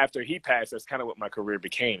what, after he passed, that's kind of what my career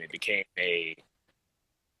became. It became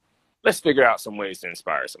let's figure out some ways to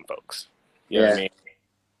inspire some folks. You know what I mean?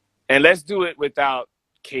 And let's do it without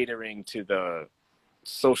catering to the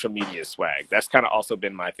social media swag. That's kind of also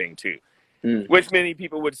been my thing too. Which many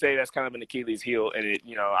people would say that's kind of an Achilles heel. And it,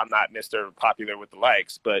 you know, I'm not Mr. Popular with the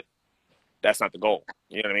likes, but that's not the goal.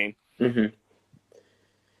 You know what I mean? Mm-hmm.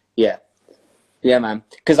 Yeah. Yeah, man.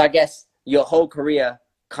 Because I guess your whole career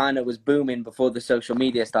kind of was booming before the social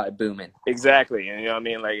media started booming. Exactly. And you know what I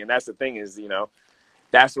mean? Like, and that's the thing is, you know,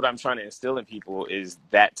 that's what I'm trying to instill in people, is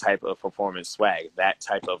that type of performance swag, that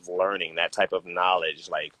type of learning, that type of knowledge,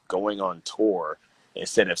 like going on tour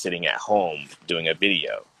instead of sitting at home doing a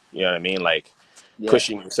video. You know what I mean? Like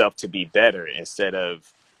pushing yourself to be better instead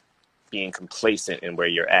of being complacent in where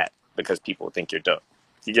you're at because people think you're dope.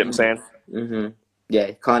 You get what I'm saying? Mm-hmm.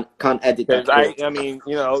 Yeah, can't edit that. I mean,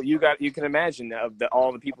 you know, you can imagine of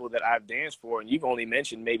all the people that I've danced for, and you've only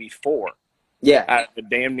mentioned maybe 4. Yeah. Out of the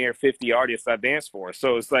damn near 50 artists I danced for.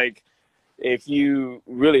 So it's like, if you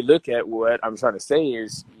really look at what I'm trying to say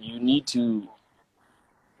is, you need to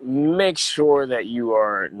make sure that you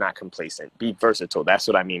are not complacent. Be versatile. That's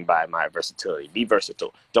what I mean by my versatility. Be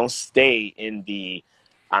versatile. Don't stay in the,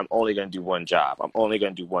 I'm only going to do one job. I'm only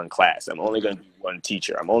going to do one class. I'm only going to do one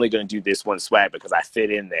teacher. I'm only going to do this one swag because I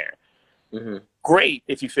fit in there. Mm-hmm. Great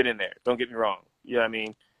if you fit in there. Don't get me wrong. You know what I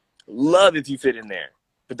mean? Love if you fit in there.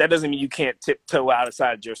 But that doesn't mean you can't tiptoe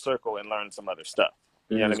outside your circle and learn some other stuff.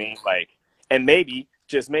 You know what I mean? Like, and maybe,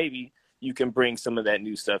 just maybe, you can bring some of that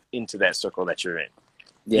new stuff into that circle that you're in.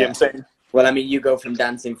 Yeah. You know what I'm saying? Well, I mean, you go from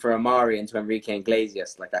dancing for Amari into Enrique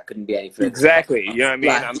Iglesias. Like, that couldn't be any further. Exactly. You know what I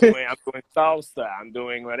mean? I'm doing salsa. I'm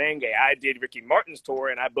doing merengue. I did Ricky Martin's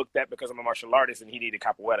tour, and I booked that because I'm a martial artist, and he needed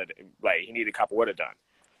capoeira. Like, he needed capoeira done.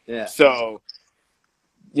 Yeah. So,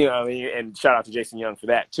 you know what I mean? And shout out to Jason Young for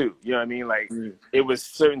that too. You know what I mean? Like, it was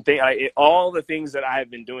certain things, all the things that I have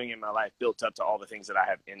been doing in my life built up to all the things that I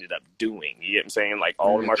have ended up doing. You know what I'm saying? Like,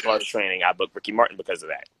 all the martial arts training, I booked Ricky Martin because of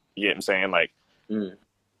that. You know what I'm saying? Like,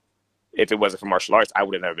 if it wasn't for martial arts, I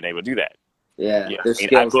would have never been able to do that. Yeah. You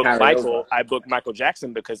know I booked Michael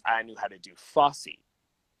Jackson because I knew how to do Fosse.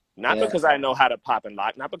 Not because I know how to pop and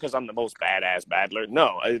lock, not because I'm the most badass battler.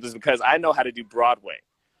 No, it was because I know how to do Broadway.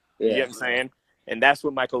 You know what I'm saying? And that's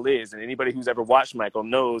what Michael is. And anybody who's ever watched Michael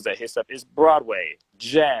knows that his stuff is Broadway,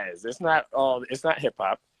 jazz. It's not hip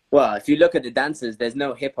hop. Well, if you look at the dancers, there's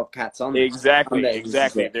no hip hop cats on. Exactly.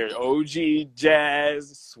 They're OG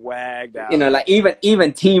jazz, swagged out. You know, like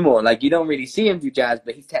even Timor, like, you don't really see him do jazz,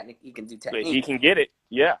 but he can do technique. But he can get it.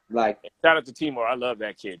 Yeah. Like, shout out to Timor. I love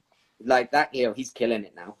that kid. Like that, you know, he's killing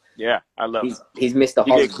it now. Yeah, I love him. He's Mr.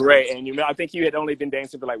 He did great. And I think you had only been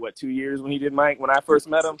dancing for like, what, 2 years when he did Mike, when I first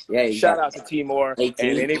met him? Yeah. Shout out to Timor. 18.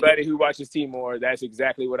 And anybody who watches Timor, that's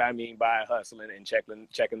exactly what I mean by hustling and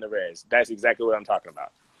checking the res. That's exactly what I'm talking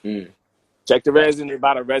about. Check the res isn't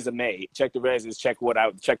about a resume. Check the res is check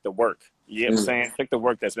the work. You know what I'm saying? Check the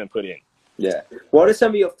work that's been put in. Yeah. What are some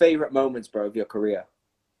of your favorite moments, bro, of your career?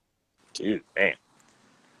 Dude, man.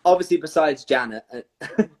 Obviously, besides Janet.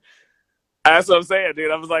 That's what I'm saying, dude.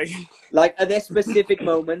 I was like, are there specific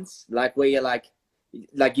moments, like, where you're like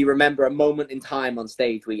you remember a moment in time on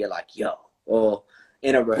stage where you're like, yo, or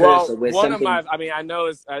in a rehearsal where one something... of my, I mean, I know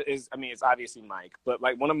it's obviously Mike, but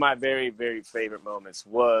like one of my very, very favorite moments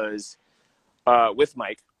was with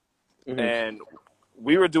Mike, and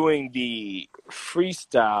we were doing the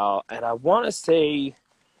freestyle, and I want to say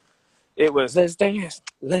it was let's dance,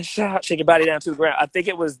 let's shout, shake your body down to the ground. I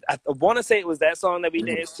want to say it was that song that we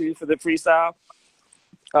danced to for the freestyle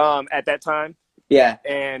at that time. Yeah.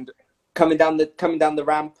 And coming down the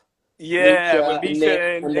ramp. Yeah, with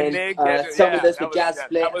Misha and Nick. Some of this with Jazz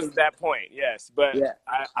Split. That was that point, yes. But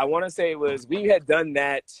I want to say we had done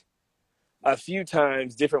that a few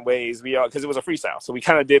times, different ways. Because it was a freestyle. So we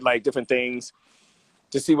kind of did like different things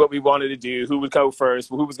to see what we wanted to do, who would go first,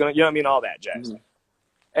 who was going to, you know what I mean, all that jazz.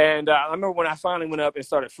 And I remember when I finally went up and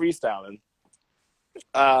started freestyling,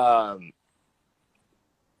 well,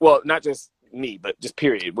 not just me, but just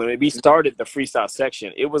period. When we started the freestyle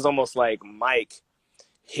section, it was almost like Mike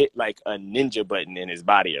hit like a ninja button in his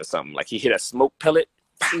body or something. Like he hit a smoke pellet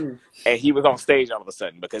And he was on stage all of a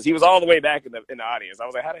sudden because he was all the way back in the audience. I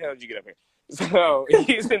was like, how the hell did you get up here? So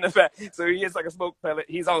he's in the back. So he gets like a smoke pellet.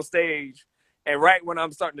 He's on stage. And right when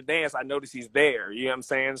I'm starting to dance, I notice he's there. You know what I'm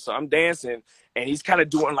saying? So I'm dancing and he's kind of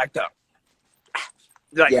doing like the,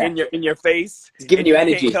 like in your face. He's giving you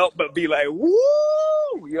energy. Can't help but be like, woo!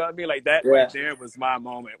 You know what I mean? Like that right there was my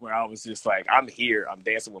moment where I was just like, I'm here. I'm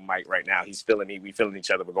dancing with Mike right now. He's feeling me. We feeling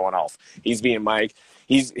each other. We're going off. He's being Mike.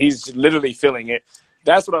 He's literally feeling it.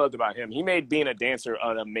 That's what I loved about him. He made being a dancer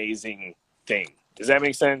an amazing thing. Does that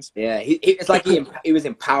make sense? Yeah, it's like he was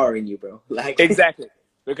empowering you, bro. Like exactly,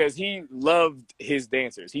 because he loved his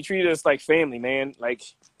dancers. He treated us like family, man. Like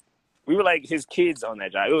we were like his kids on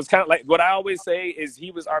that job. It was kind of like what I always say is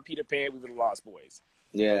he was our Peter Pan. We were the Lost Boys.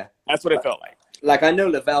 Yeah, that's what it felt like. Like I know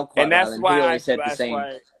Lavelle quite and that's well, and why he always said the same.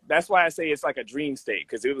 That's why I say it's like a dream state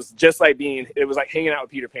because it was just like it was like hanging out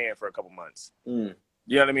with Peter Pan for a couple months. You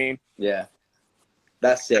know what I mean? Yeah.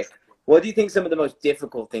 That's sick. What do you think some of the most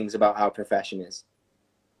difficult things about our profession is?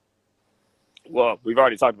 Well, we've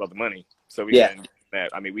already talked about the money, so we can.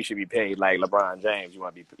 I mean, we should be paid like LeBron James. You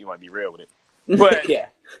want to be real with it, but yeah.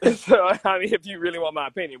 So I mean, if you really want my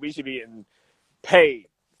opinion, we should be getting paid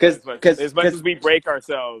because as much as we break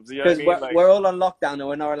ourselves. You know what I mean? Like, we're all on lockdown and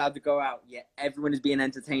we're not allowed to go out. Yet everyone is being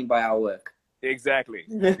entertained by our work. Exactly.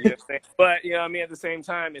 You know what I'm saying? But you know what I mean. At the same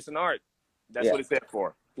time, it's an art. That's what it's there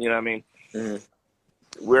for. You know what I mean? Mm-hmm.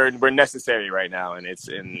 We're necessary right now, and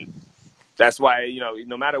that's why, you know,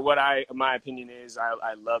 no matter what my opinion is,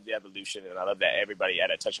 I love the evolution, and I love that everybody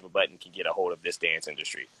at a touch of a button can get a hold of this dance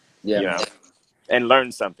industry. Yeah, you know, and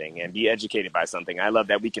learn something and be educated by something. I love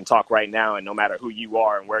that we can talk right now, and no matter who you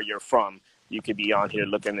are and where you're from, you could be on here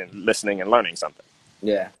looking and listening and learning something.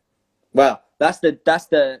 Yeah, well, that's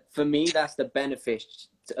the for me that's the benefit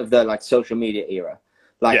of the like social media era.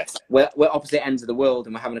 Like we're opposite ends of the world,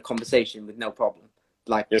 and we're having a conversation with no problem.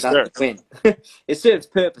 Like that's the win. It serves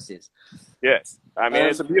purposes. Yes, I mean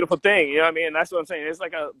it's a beautiful thing. You know what I mean? That's what I'm saying. It's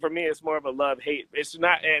like for me, it's more of a love-hate. It's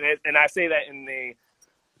not, and I say that in the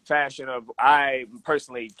fashion of I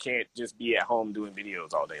personally can't just be at home doing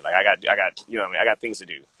videos all day. Like I got you know what I mean? I got things to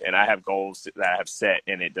do, and I have goals that I have set,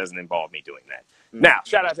 and it doesn't involve me doing that. Now,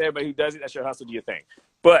 shout out to everybody who does it. That's your hustle, do your thing.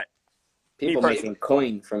 But people making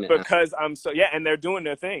coin from it because I'm and they're doing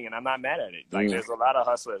their thing, and I'm not mad at it. Like there's a lot of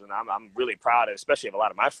hustlers, and I'm really proud of, especially of a lot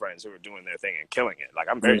of my friends who are doing their thing and killing it. Like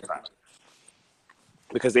I'm very proud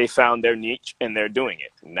because they found their niche and they're doing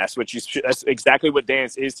it, and that's exactly what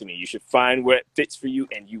dance is to me. You should find what fits for you,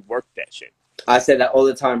 and you work that shit. I say that all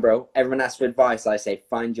the time, bro. Everyone asks for advice. I say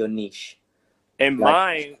find your niche. And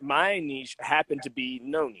my niche happened to be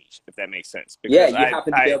no niche, if that makes sense. Yeah, you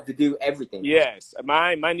happen to be able to do everything. Yes,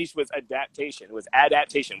 my niche was adaptation.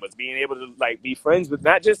 Was being able to like be friends with,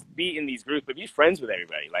 not just be in these groups, but be friends with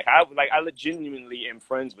everybody. Like I legitimately am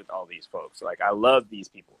friends with all these folks. Like I love these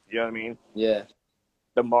people. You know what I mean? Yeah.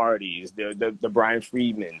 The Martys, the Brian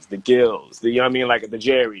Friedmans, the Gills, you know what I mean? Like the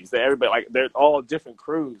Jerrys, everybody. Like they're all different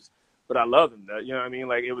crews, but I love them. You know what I mean?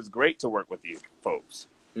 Like it was great to work with you folks.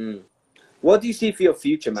 What do you see for your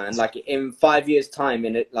future, man? Like in 5 years' time,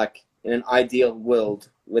 in an ideal world,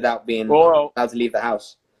 without being allowed to leave the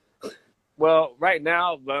house. Well, right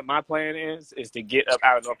now, my plan is to get up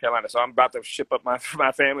out of North Carolina. So I'm about to ship up my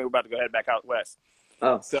family. We're about to go head back out west.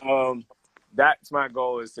 Oh, so that's my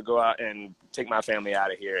goal, is to go out and take my family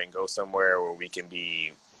out of here and go somewhere where we can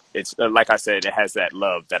be. It's like I said, it has that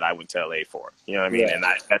love that I went to LA for. You know what I mean? Yeah. And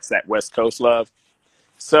that's that West Coast love.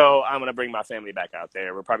 So I'm going to bring my family back out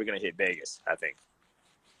there. We're probably going to hit Vegas, I think.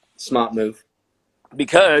 Smart move.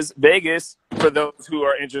 Because Vegas, for those who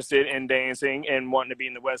are interested in dancing and wanting to be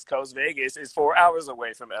in the West Coast, Vegas is 4 hours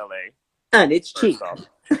away from LA. And it's cheap.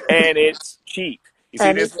 And it's cheap. You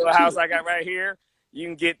see this little house I got right here? You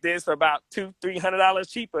can get this for about $200-$300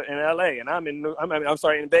 cheaper in LA. And I'm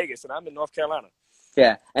in Vegas, and I'm in North Carolina.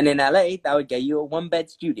 Yeah, and in LA, that would get you a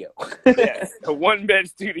 1-bed studio. Yes, a 1-bed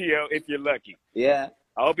studio if you're lucky. Yeah.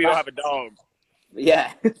 I hope you don't have a dog.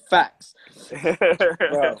 Yeah, facts.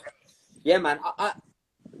 Bro. Yeah, man.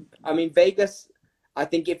 I mean, Vegas, I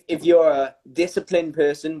think if you're a disciplined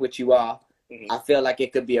person, which you are, I feel like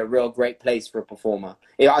it could be a real great place for a performer.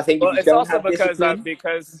 I think if you don't have discipline...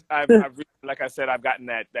 because I've like I said, I've gotten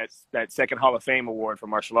that second Hall of Fame award for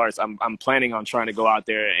martial arts. I'm planning on trying to go out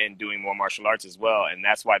there and doing more martial arts as well, and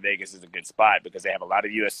that's why Vegas is a good spot, because they have a lot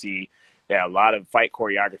of UFC, they have a lot of fight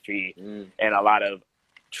choreography, and a lot of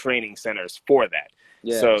training centers for that.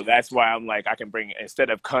 Yeah. So that's why I'm like, I can bring, instead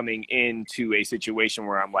of coming into a situation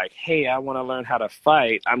where I'm like, hey, I want to learn how to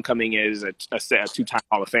fight, I'm coming as a 2-time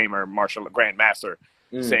Hall of Famer, martial grandmaster,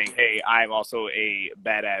 saying, hey, I'm also a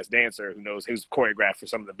badass dancer who's choreographed for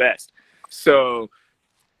some of the best. So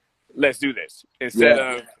let's do this instead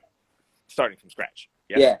of starting from scratch.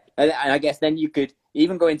 Yeah, and I guess then you could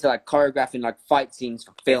even go into like choreographing like fight scenes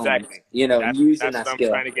for films, exactly. And using that what skill.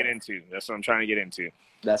 I'm trying to get into. That's what I'm trying to get into.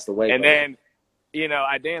 That's the way. And then,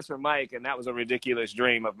 I danced for Mike, and that was a ridiculous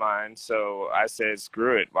dream of mine. So I said,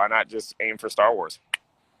 screw it. Why not just aim for Star Wars?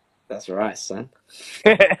 That's right, son.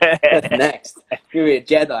 Next, give me a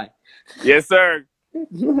Jedi. Yes, sir.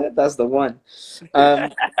 That's the one.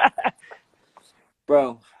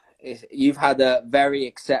 Bro, you've had a very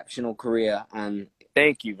exceptional career, and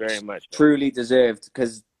thank you very much. Truly deserved,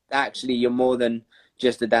 because actually you're more than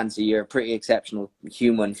just a dancer. You're a pretty exceptional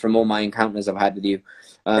human from all my encounters I've had with you.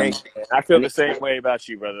 Thank you. I feel the same way about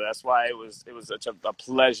you, brother. That's why it was such a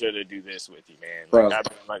pleasure to do this with you, man. Bro.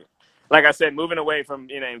 Like I said, moving away from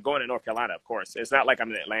going to North Carolina, of course. It's not like I'm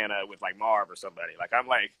in Atlanta with like Marv or somebody. Like I'm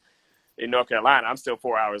like in North Carolina, I'm still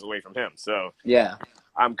 4 hours away from him. So yeah,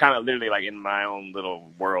 I'm kind of literally like in my own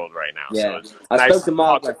little world right now. Yeah. So it's I nice spoke to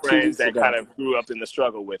Marv like 2 friends weeks that ago. kind of grew up in the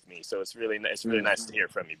struggle with me. So it's really nice to hear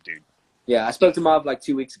from you, dude. Yeah, I spoke to Marv like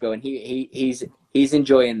 2 weeks ago, and he's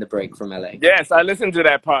enjoying the break from LA. Yes, I listened to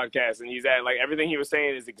that podcast, and he's at like everything he was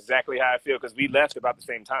saying is exactly how I feel, because we left about the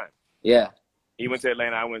same time. Yeah. He went to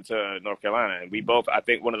Atlanta, I went to North Carolina, and we both. I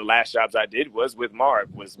think one of the last jobs I did was with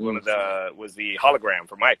Marv. Was the hologram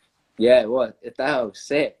for Mike. Yeah, it was. That was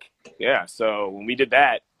sick. Yeah, so when we did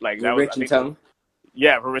that, like that was Rich and Tone.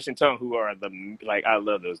 Yeah, for Rich and Tone, who are I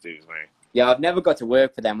love those dudes, man. Yeah, I've never got to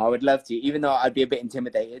work for them. I would love to, even though I'd be a bit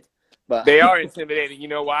intimidated. But they are intimidating. You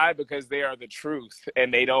know why? Because they are the truth,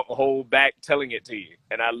 and they don't hold back telling it to you.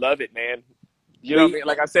 And I love it, man. You know what I mean?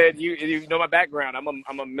 Like I said, you know my background.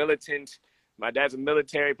 I'm a militant. My dad's a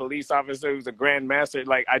military police officer who's a grand master.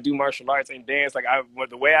 Like I do martial arts and dance. Like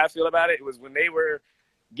the way I feel about it was when they were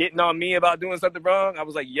getting on me about doing something wrong, I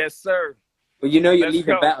was like, yes, sir. Well, you're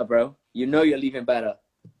leaving better, bro. You're leaving better.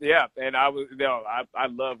 Yeah, and I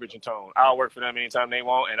love Rich and Tone. I'll work for them anytime they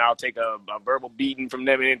want, and I'll take a verbal beating from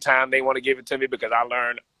them anytime they want to give it to me, because I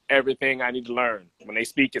learn everything I need to learn. When they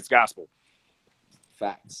speak, it's gospel.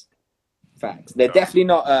 Facts. They're definitely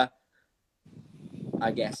not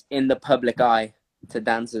I guess, in the public eye to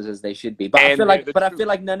dancers as they should be. But I feel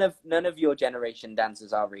like none of your generation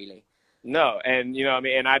dancers are really. No, and you know what I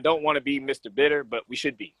mean, and I don't want to be Mr. Bitter, but we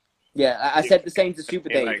should be. Yeah, I said the same to Super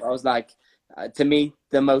Dave. I was like, to me,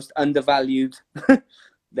 the most undervalued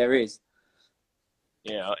there is.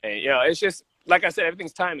 And it's just like I said,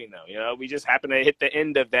 everything's timing though. We just happen to hit the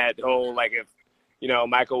end of that whole, like, if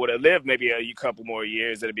Michael would have lived maybe a couple more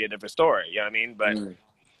years, it'd be a different story. You know what I mean? But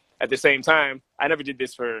at the same time, I never did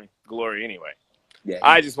this for glory anyway. Yeah.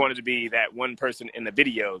 I just wanted to be that one person in the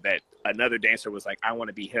video that another dancer was like, I want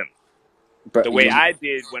to be him. But the way I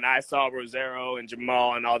did when I saw Rosero and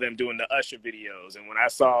Jamal and all them doing the Usher videos, and when I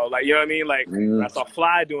saw, like, you know what I mean? Like, when I saw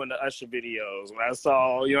Fly doing the Usher videos, when I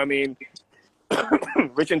saw, you know what I mean?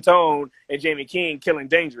 Rich and Tone and Jamie King killing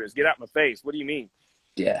Dangerous. Get out my face. What do you mean?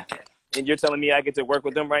 Yeah. And you're telling me I get to work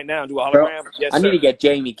with them right now and do a hologram? Bro, yes, sir. I need to get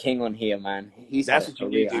Jamie King on here, man. That's what you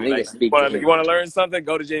need to do. You want to learn something?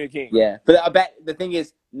 Go to Jamie King. Yeah, but I bet the thing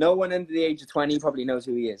is, no one under the age of 20 probably knows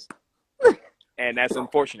who he is. And that's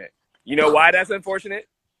unfortunate. You know why that's unfortunate?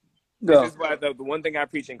 No. This is why the one thing I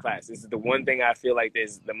preach in class. This is the one thing I feel like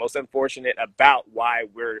is the most unfortunate about why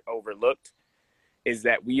we're overlooked, is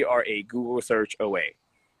that we are a Google search away.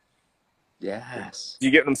 Yes. Do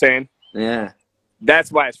you get what I'm saying? Yeah.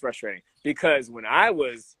 That's why it's frustrating. Because when I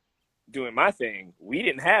was doing my thing, we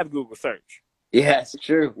didn't have Google search. Yeah, it's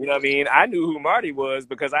true. You know what I mean? I knew who Marty was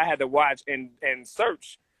because I had to watch and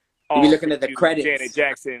search. You be looking at the credits. Janet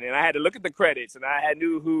Jackson, and I had to look at the credits, and I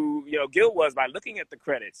knew who Gil was by looking at the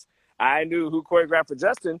credits. I knew who choreographed for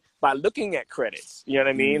Justin by looking at credits. You know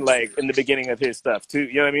what I mean? Like in the beginning of his stuff too.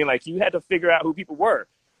 You know what I mean? Like you had to figure out who people were.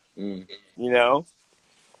 You know,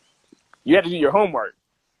 you had to do your homework.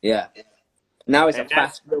 Yeah. Now it's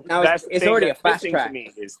it's already a fast track. To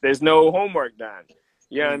me there's no homework done.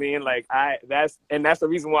 You know what I mean? Like that's the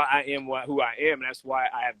reason why I am who I am. And that's why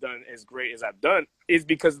I have done as great as I've done, is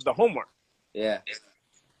because of the homework. Yeah.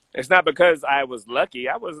 It's not because I was lucky.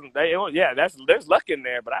 I wasn't. There's luck in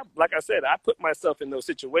there, but like I said, I put myself in those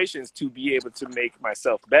situations to be able to make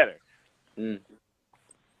myself better. And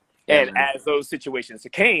as those situations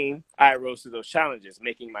came, I rose to those challenges,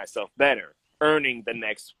 making myself better, earning the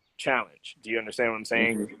next challenge. Do you understand what I'm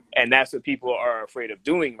saying? And that's what people are afraid of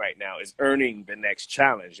doing right now, is earning the next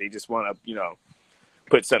challenge. They just want to,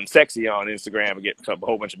 put something sexy on Instagram and get a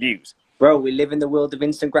whole bunch of views. Bro, we live in the world of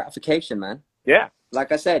instant gratification, man. Yeah.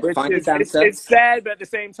 Like I said, find a dancer. It's sad, but at the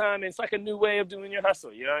same time, it's like a new way of doing your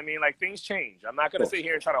hustle. You know what I mean? Like, things change. I'm not going to sit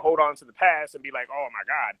here and try to hold on to the past and be like, oh, my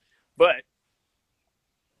God. But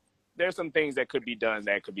there's some things that could be done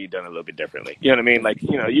a little bit differently. You know what I mean? Like,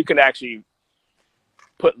 you can actually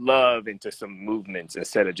put love into some movements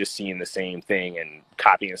instead of just seeing the same thing and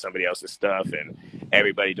copying somebody else's stuff and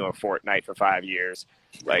everybody doing Fortnite for 5 years.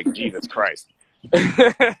 Like, Jesus Christ.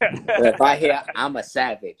 If I hear I'm a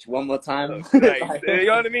savage one more time, like, you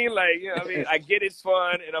know what I mean? Like, I get it's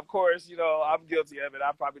fun, and of course, I'm guilty of it.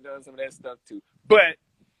 I've probably done some of that stuff too, but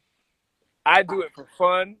I do it for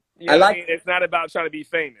fun. You know what I mean? It's not about trying to be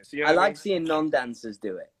famous. You know I like seeing non-dancers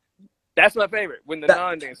do it. That's my favorite, when the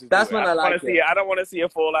non-dancers that's do it. When I like it. I don't want to see a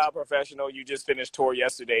full-out professional. You just finished tour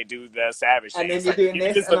yesterday, do the savage and thing. then you're doing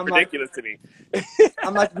this, just look ridiculous to me.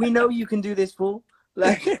 I'm like, we know you can do this, fool.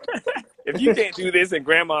 Like, if you can't do this and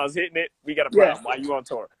grandma's hitting it, we got a problem. Why you on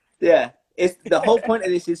tour? Yeah. It's the whole point of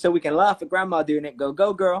this is so we can laugh at grandma doing it. Go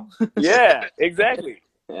girl. Yeah, exactly.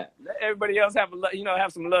 Yeah. Let everybody else have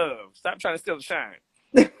some love. Stop trying to steal the shine.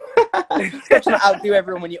 Stop trying to outdo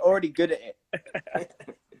everyone when you're already good at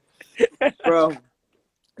it. Bro,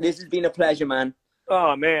 this has been a pleasure, man.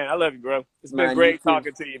 Oh, man, I love you, bro. It's been great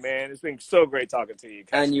talking to you, man. It's been so great talking to you.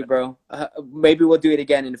 And you, bro. Maybe we'll do it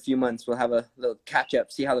again in a few months. We'll have a little catch-up,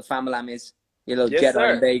 see how the family is. Your little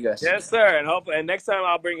Jedi in Vegas. Yes, sir. And next time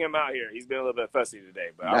I'll bring him out here. He's been a little bit fussy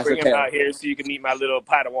today, but I'll bring him out here so you can meet my little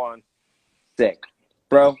Padawan. Sick.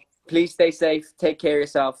 Bro, please stay safe. Take care of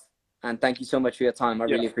yourself. And thank you so much for your time. I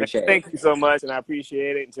really appreciate it. Thank you so much, and I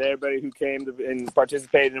appreciate it. And to everybody who came and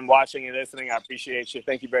participated and watching and listening, I appreciate you.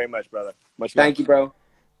 Thank you very much, brother. Much love. Thank you, bro.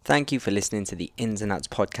 Thank you for listening to the Ins and Outs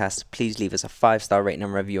podcast. Please leave us a 5-star rating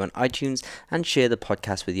and review on iTunes and share the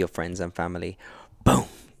podcast with your friends and family. Boom.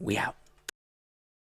 We out.